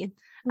fantasy.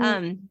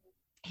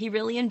 He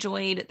really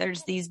enjoyed,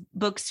 there's these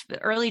books,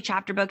 early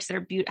chapter books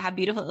that have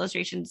beautiful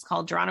illustrations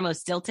called Geronimo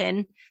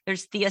Stilton.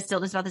 There's Thea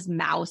Stilton about this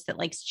mouse that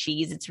likes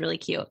cheese. It's really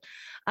cute.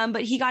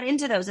 But he got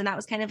into those and that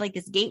was kind of like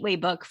this gateway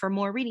book for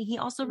more reading. He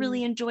also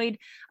really enjoyed,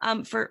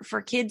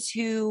 for kids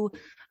who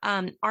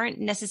aren't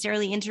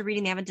necessarily into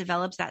reading, they haven't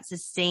developed that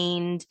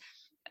sustained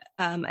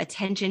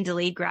attention,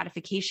 delayed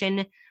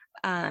gratification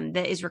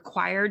that is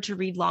required to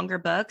read longer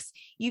books.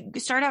 You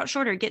start out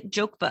shorter, get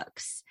joke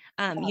books.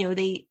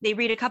 They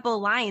read a couple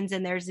of lines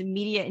and there's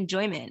immediate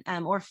enjoyment,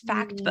 or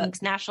fact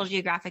books. National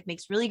Geographic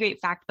makes really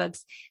great fact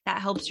books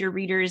that helps your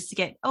readers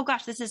get, oh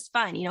gosh, this is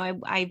fun.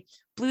 I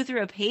blew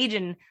through a page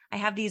and I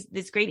have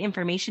this great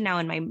information now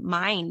in my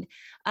mind.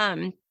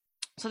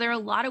 So there are a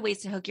lot of ways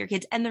to hook your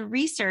kids, and the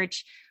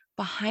research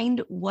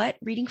behind what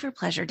reading for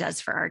pleasure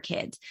does for our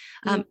kids.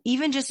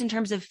 Even just in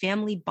terms of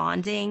family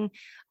bonding,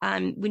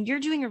 when you're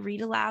doing a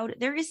read aloud,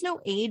 there is no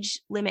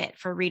age limit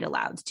for read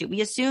alouds too.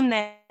 We assume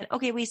that,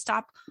 okay, we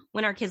stop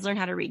when our kids learn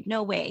how to read.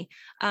 No way.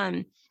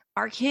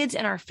 Our kids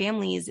and our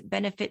families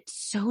benefit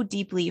so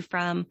deeply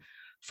from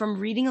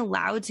reading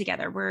aloud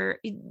together, where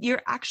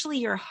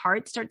your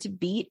hearts start to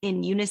beat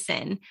in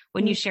unison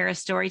when you share a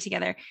story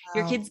together.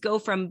 Your kids go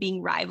from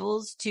being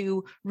rivals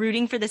to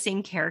rooting for the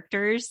same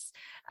characters.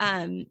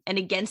 and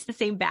against the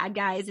same bad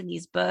guys in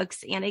these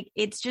books. And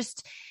it's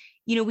just,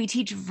 we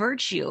teach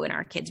virtue in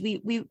our kids.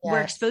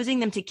 We're exposing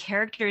them to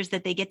characters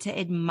that they get to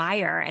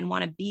admire and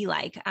want to be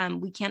like.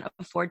 We can't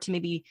afford to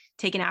maybe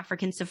take an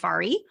African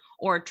safari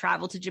or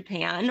travel to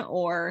Japan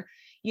or,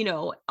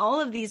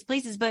 all of these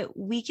places, but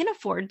we can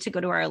afford to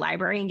go to our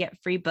library and get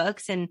free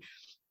books and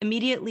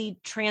immediately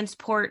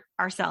transport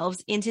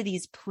ourselves into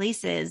these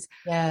places,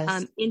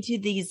 into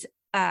these,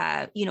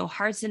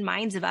 hearts and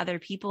minds of other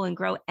people and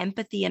grow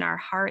empathy in our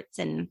hearts.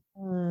 And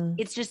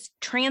it's just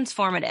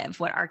transformative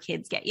what our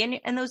kids get.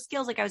 And those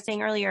skills, like I was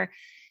saying earlier,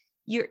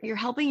 you're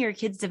helping your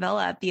kids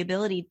develop the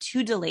ability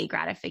to delay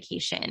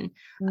gratification.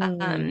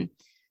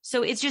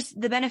 So it's just,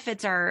 the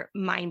benefits are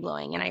mind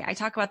blowing. And I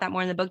talk about that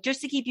more in the book, just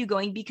to keep you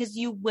going, because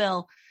you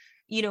will,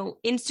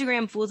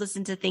 Instagram fools us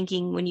into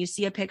thinking when you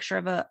see a picture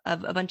of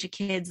a bunch of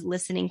kids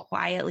listening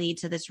quietly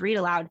to this read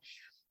aloud,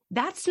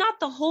 that's not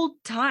the whole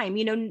time,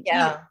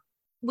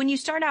 when you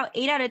start out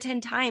 8 out of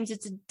 10 times,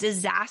 it's a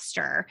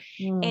disaster,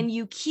 and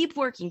you keep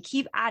working,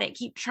 keep at it,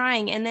 keep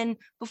trying. And then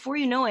before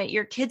you know it,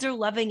 your kids are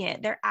loving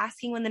it. They're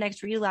asking when the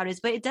next read aloud is,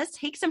 but it does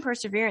take some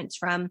perseverance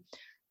from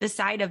the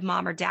side of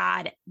mom or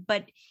dad,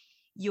 but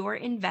your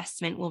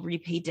investment will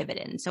repay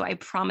dividends. So I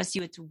promise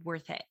you it's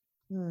worth it.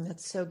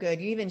 That's so good.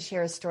 You even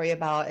share a story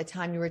about a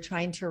time you were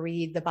trying to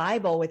read the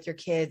Bible with your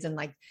kids and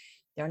like,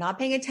 they're not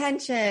paying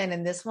attention.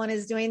 And this one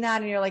is doing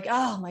that. And you're like,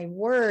 oh my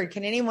word,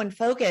 can anyone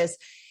focus?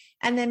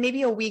 And then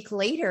maybe a week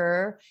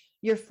later,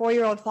 your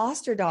 4-year-old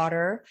foster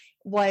daughter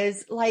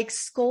was like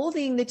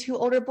scolding the 2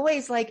 older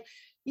boys, like,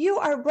 you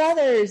are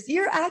brothers.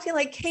 You're acting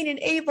like Cain and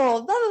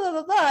Abel, blah, blah, blah,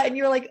 blah, blah. And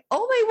you're like,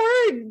 oh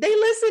my word, they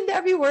listened to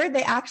every word.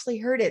 They actually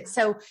heard it.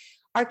 So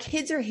our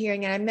kids are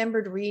hearing, and I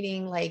remembered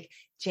reading like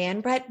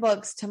Jan Brett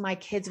books to my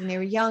kids when they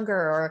were younger,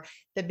 or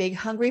The Big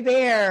Hungry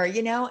Bear,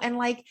 and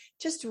like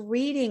just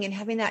reading and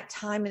having that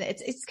time, and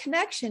it's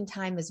connection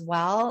time as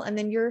well. And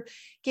then you're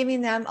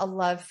giving them a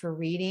love for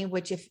reading,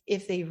 which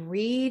if they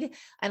read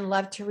and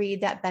love to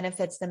read, that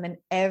benefits them in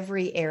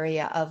every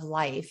area of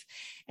life.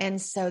 And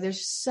so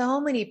there's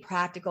so many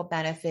practical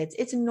benefits.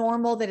 It's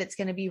normal that it's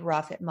going to be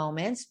rough at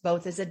moments,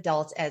 both as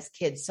adults, as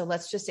kids. So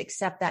let's just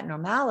accept that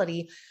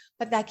normality.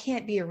 But that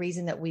can't be a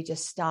reason that we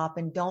just stop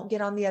and don't get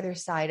on the other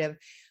side of,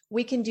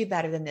 we can do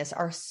better than this.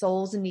 Our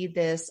souls need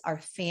this. Our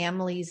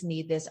families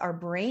need this. Our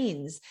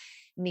brains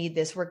need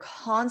this. We're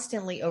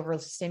constantly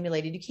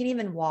overstimulated. You can't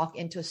even walk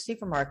into a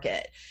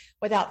supermarket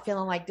without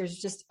feeling like there's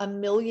just a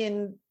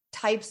million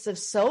types of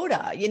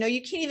soda. You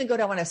can't even go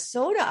down a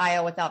soda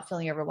aisle without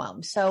feeling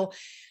overwhelmed. So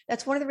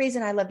that's one of the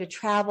reasons I love to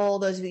travel.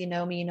 Those of you who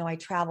know me, I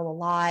travel a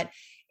lot.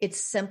 It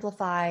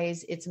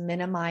simplifies, it's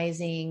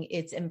minimizing,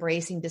 it's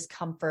embracing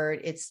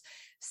discomfort, it's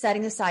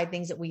setting aside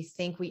things that we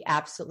think we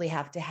absolutely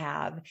have to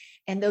have.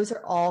 And those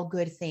are all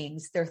good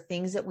things. They're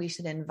things that we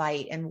should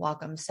invite and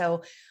welcome.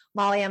 So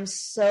Molly, I'm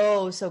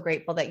so, so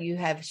grateful that you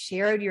have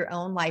shared your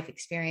own life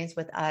experience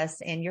with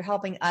us, and you're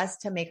helping us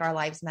to make our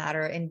lives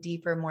matter in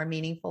deeper, more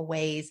meaningful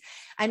ways.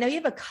 I know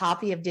you have a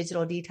copy of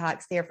Digital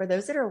Detox there for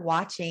those that are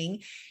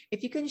watching.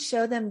 If you can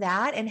show them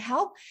that, and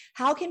how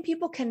can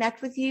people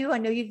connect with you? I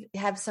know you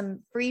have some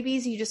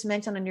freebies you just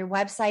mentioned on your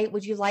website.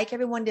 Would you like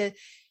everyone to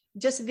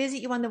just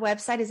visit you on the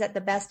website? Is that the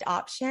best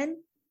option?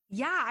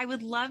 Yeah, I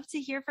would love to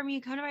hear from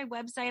you. Come to my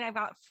website. I've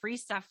got free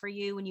stuff for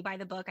you. When you buy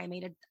the book, I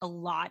made a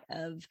lot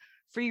of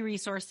free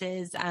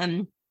resources.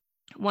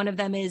 One of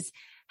them is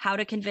how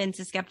to convince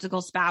a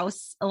skeptical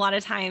spouse. A lot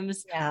of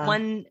times,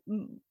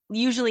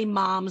 usually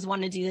moms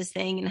want to do this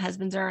thing and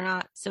husbands are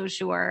not so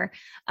sure.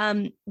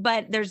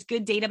 But there's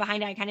good data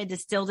behind it. I kind of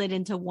distilled it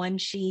into one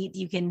sheet.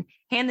 You can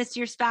hand this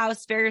to your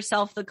spouse, spare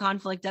yourself the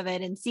conflict of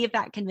it, and see if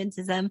that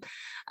convinces them.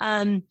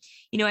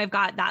 I've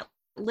got that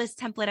list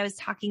template I was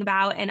talking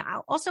about, and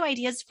also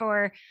ideas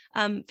for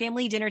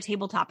family dinner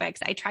table topics.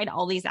 I tried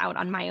all these out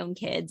on my own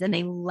kids and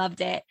they loved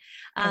it.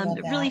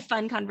 Really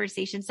fun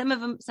conversations. Some of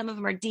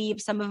them are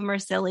deep, some of them are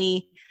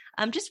silly.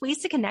 Just ways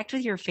to connect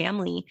with your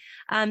family.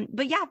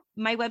 But yeah,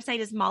 my website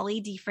is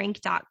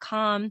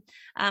mollydefrank.com.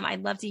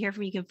 I'd love to hear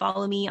from you. You can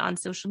follow me on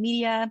social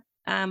media.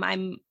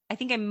 I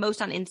think I'm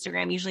most on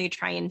Instagram. Usually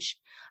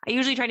I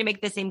usually try to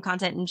make the same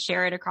content and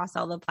share it across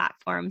all the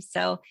platforms.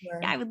 So yeah,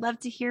 I would love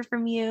to hear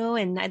from you,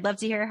 and I'd love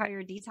to hear how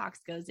your detox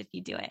goes if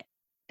you do it.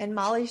 And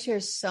Molly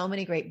shares so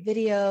many great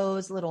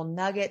videos, little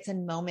nuggets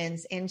and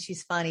moments, and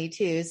she's funny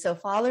too. So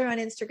follow her on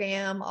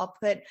Instagram. I'll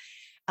put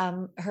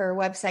her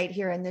website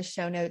here in the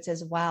show notes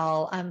as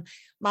well.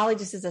 Molly,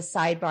 just as a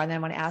sidebar, and then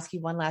I want to ask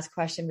you one last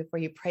question before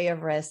you pray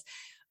over us.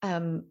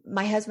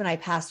 My husband and I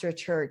pastor a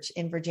church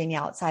in Virginia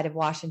outside of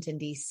Washington,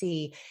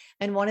 D.C.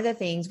 And one of the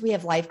things, we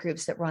have life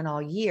groups that run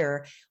all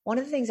year. One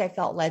of the things I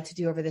felt led to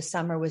do over the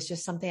summer was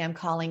just something I'm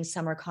calling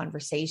summer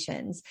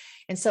conversations.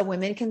 And so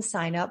women can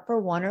sign up for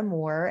one or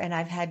more. And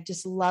I've had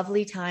just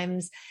lovely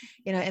times,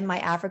 in my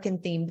African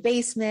themed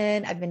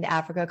basement. I've been to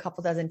Africa a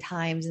couple dozen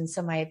times. And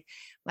so my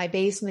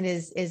basement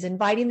is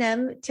inviting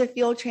them to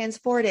feel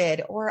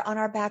transported, or on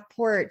our back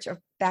porch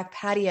or back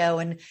patio.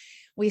 And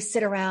we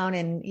sit around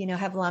and,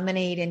 have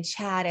lemonade and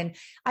chat. And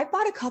I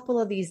bought a couple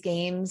of these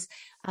games.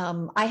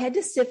 I had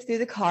to sift through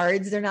the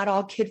cards. They're not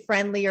all kid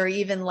friendly or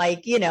even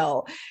like,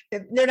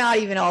 they're not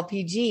even all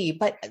PG,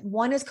 but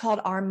one is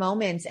called Our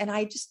Moments. And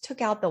I just took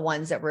out the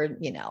ones that were,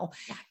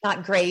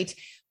 not great,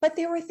 but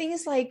there were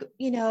things like,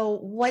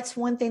 what's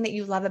one thing that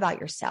you love about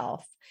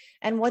yourself?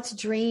 And what's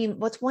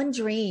one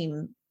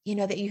dream,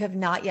 that you have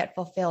not yet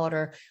fulfilled,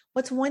 or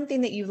what's one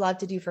thing that you love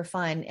to do for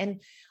fun?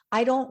 And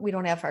we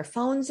don't have our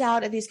phones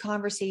out at these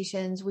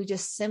conversations. We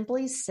just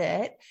simply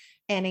sit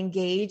and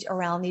engage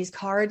around these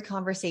card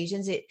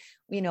conversations.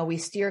 We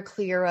steer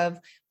clear of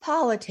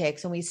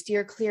politics, and we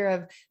steer clear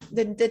of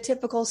the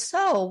typical,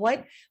 so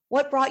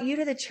what brought you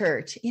to the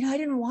church? I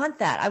didn't want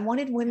that. I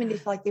wanted women to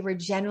feel like they were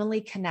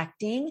genuinely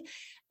connecting,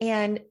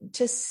 and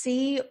to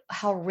see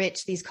how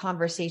rich these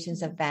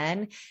conversations have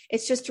been.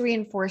 It's just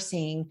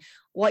reinforcing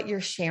what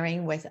you're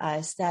sharing with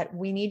us, that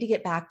we need to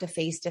get back to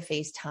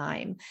face-to-face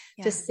time,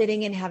 to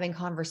sitting and having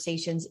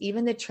conversations.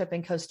 Even the trip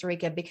in Costa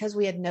Rica, because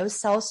we had no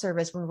cell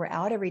service when we were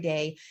out every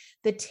day,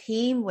 the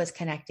team was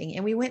connecting,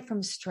 and we went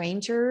from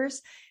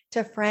strangers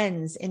to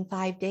friends in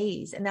 5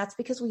 days. And that's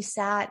because we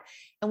sat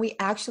and we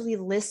actually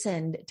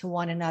listened to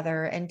one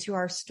another and to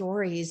our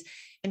stories,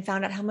 and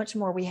found out how much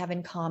more we have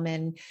in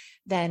common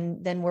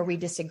than where we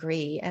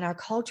disagree. And our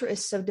culture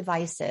is so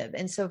divisive.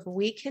 And so if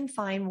we can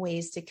find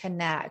ways to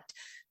connect,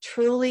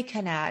 truly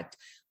connect,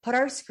 put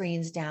our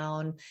screens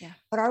down,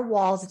 put our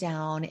walls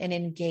down, and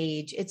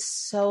engage, it's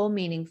so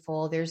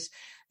meaningful. There's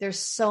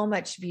so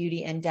much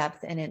beauty and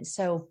depth in it.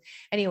 So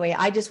anyway,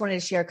 I just wanted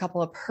to share a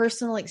couple of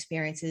personal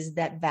experiences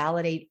that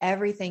validate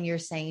everything you're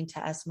saying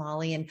to us,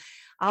 Molly. And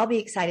I'll be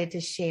excited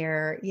to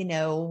share,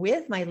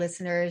 with my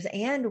listeners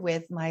and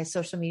with my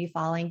social media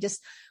following,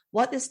 just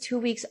what this 2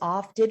 weeks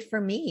off did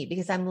for me,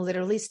 because I'm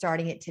literally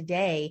starting it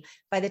today.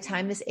 By the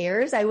time this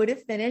airs, I would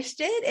have finished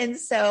it. And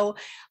so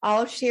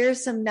I'll share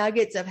some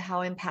nuggets of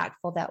how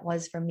impactful that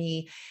was for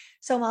me.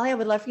 So Molly, I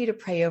would love for you to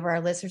pray over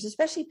our listeners,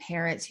 especially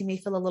parents who may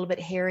feel a little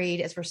bit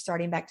harried as we're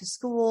starting back to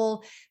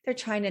school. They're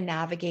trying to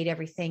navigate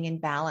everything in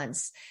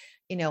balance,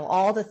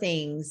 all the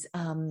things,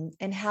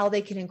 and how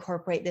they can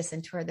incorporate this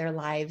into their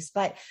lives.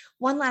 But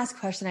one last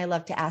question I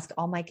love to ask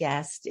all my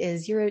guests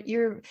is,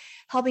 you're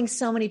helping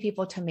so many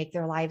people to make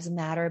their lives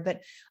matter.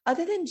 But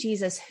other than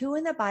Jesus, who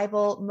in the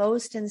Bible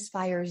most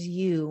inspires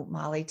you,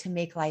 Molly, to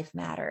make life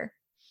matter?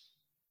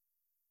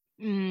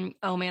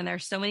 Oh man,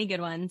 there's so many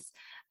good ones.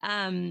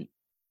 I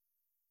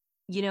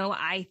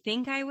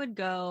think I would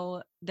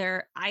go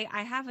there.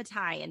 I have a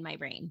tie in my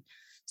brain.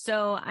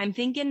 So I'm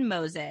thinking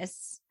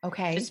Moses.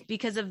 Okay. Just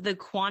because of the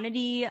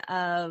quantity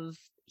of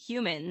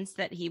humans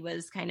that he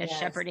was kind of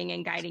shepherding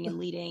and guiding and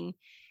leading.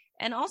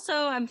 And also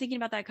I'm thinking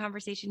about that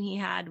conversation he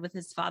had with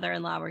his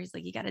father-in-law, where he's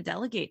like, you got to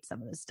delegate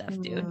some of this stuff,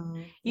 dude.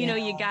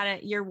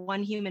 You're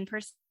one human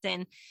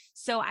person.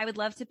 So I would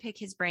love to pick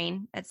his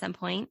brain at some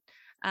point.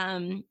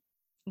 But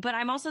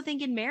I'm also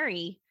thinking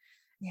Mary,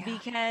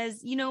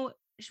 because,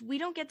 we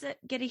don't get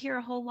to hear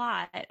a whole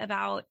lot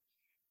about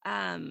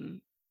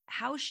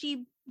how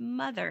she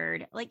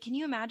mothered. Like, can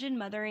you imagine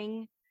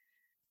mothering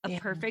a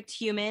perfect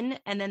human,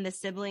 and then the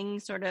sibling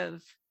sort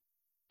of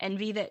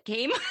envy that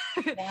came?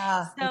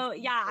 I'm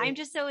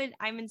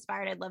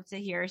inspired. I'd love to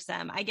hear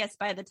some. I guess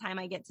by the time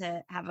I get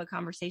to have a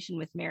conversation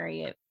with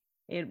Mary,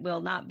 it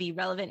will not be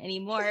relevant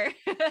anymore.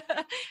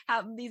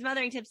 How these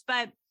mothering tips.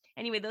 But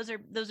anyway, those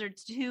are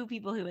two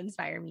people who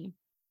inspire me.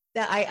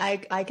 That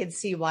I could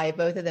see why,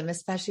 both of them,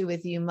 especially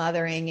with you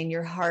mothering and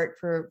your heart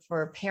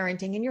for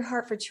parenting and your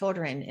heart for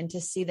children, and to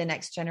see the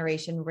next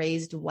generation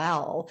raised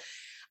well.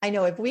 I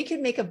know if we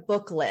could make a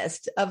book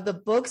list of the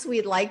books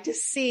we'd like to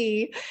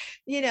see,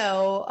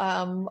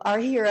 our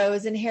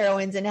heroes and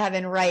heroines in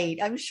heaven write,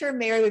 I'm sure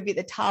Mary would be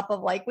the top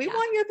of want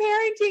your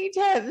parenting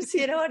tips.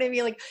 You know what I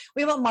mean? Like,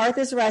 we want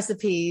Martha's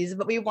recipes,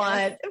 but we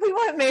want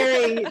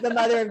Mary, the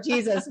mother of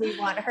Jesus. We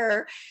want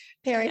her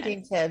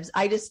parenting tips.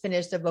 I just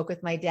finished a book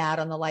with my dad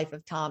on the life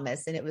of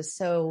Thomas, and it was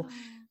so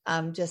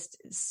just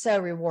so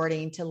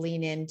rewarding to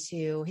lean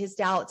into his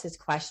doubts, his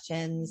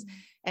questions,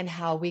 and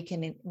how we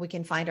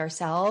can find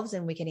ourselves,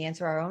 and we can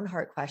answer our own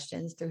heart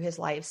questions through his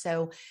life.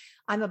 So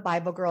I'm a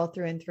Bible girl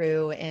through and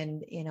through.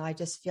 And, I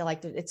just feel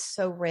like it's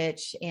so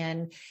rich.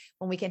 And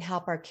when we can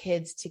help our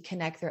kids to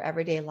connect their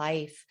everyday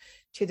life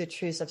to the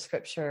truths of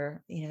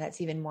scripture, that's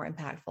even more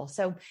impactful.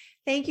 So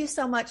thank you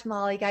so much,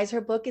 Molly. Guys,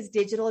 her book is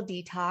Digital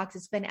Detox.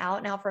 It's been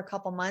out now for a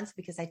couple months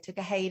because I took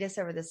a hiatus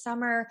over the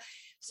summer.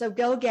 So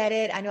go get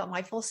it. I know it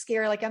might feel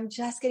scary, like I'm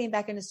just getting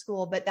back into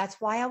school, but that's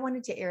why I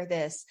wanted to air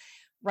this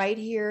right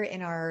here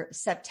in our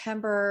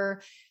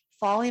September,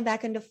 falling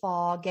back into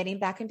fall, getting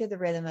back into the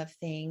rhythm of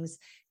things.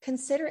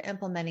 Consider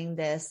implementing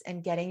this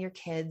and getting your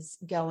kids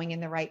going in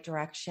the right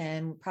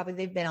direction. Probably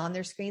they've been on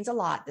their screens a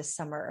lot this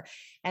summer,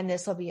 and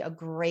this will be a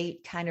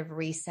great kind of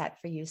reset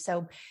for you.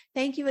 So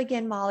thank you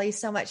again, Molly,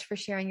 so much for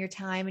sharing your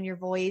time and your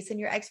voice and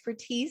your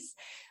expertise.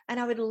 And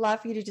I would love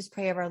for you to just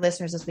pray over our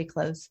listeners as we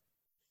close.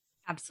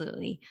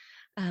 Absolutely.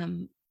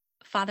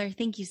 Father,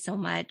 thank you so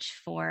much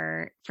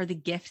for the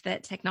gift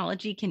that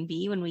technology can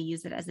be when we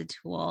use it as a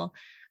tool.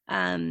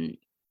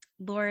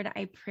 Lord,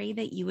 I pray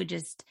that you would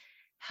just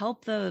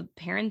help the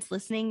parents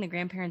listening, the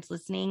grandparents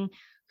listening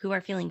who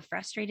are feeling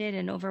frustrated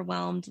and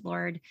overwhelmed.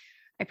 Lord,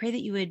 I pray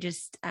that you would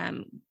just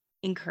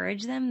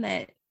encourage them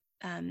that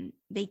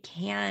they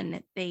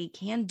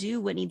can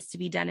do what needs to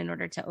be done in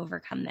order to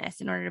overcome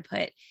this, in order to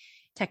put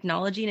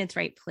technology in its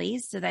right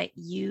place so that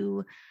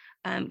you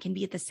can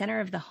be at the center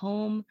of the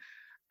home.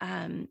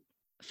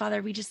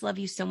 Father, we just love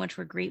you so much.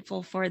 We're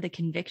grateful for the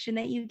conviction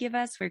that you give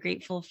us. We're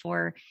grateful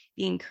for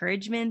the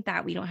encouragement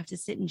that we don't have to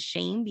sit in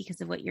shame because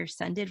of what your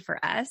son did for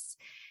us,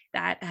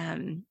 that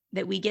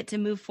we get to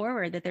move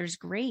forward, that there's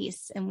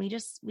grace. And we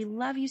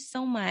love you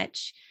so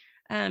much.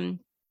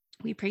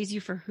 We praise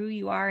you for who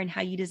you are and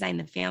how you design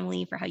the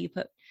family, for how you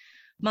put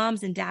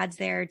moms and dads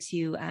there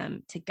to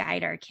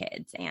guide our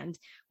kids. And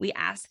we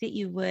ask that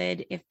you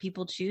would, if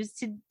people choose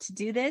to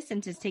do this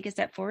and to take a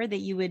step forward, that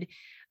you would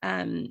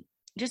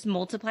just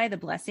multiply the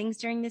blessings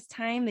during this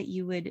time, that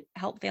you would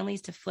help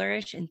families to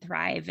flourish and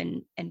thrive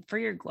and for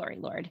your glory,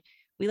 Lord.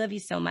 We love you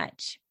so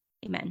much.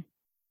 Amen.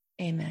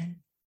 Amen.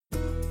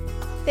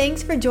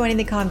 Thanks for joining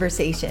the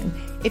conversation.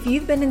 If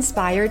you've been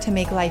inspired to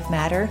make life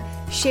matter,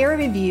 share a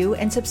review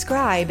and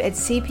subscribe at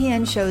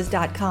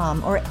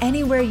cpnshows.com or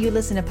anywhere you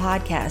listen to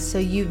podcasts so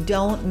you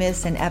don't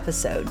miss an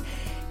episode.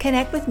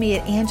 Connect with me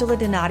at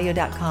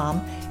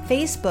angeladonadio.com,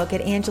 Facebook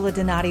at Angela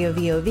Donadio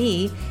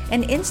VOV,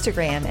 and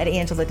Instagram at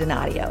Angela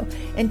Donadio.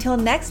 Until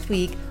next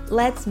week,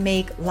 let's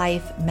make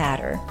life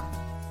matter.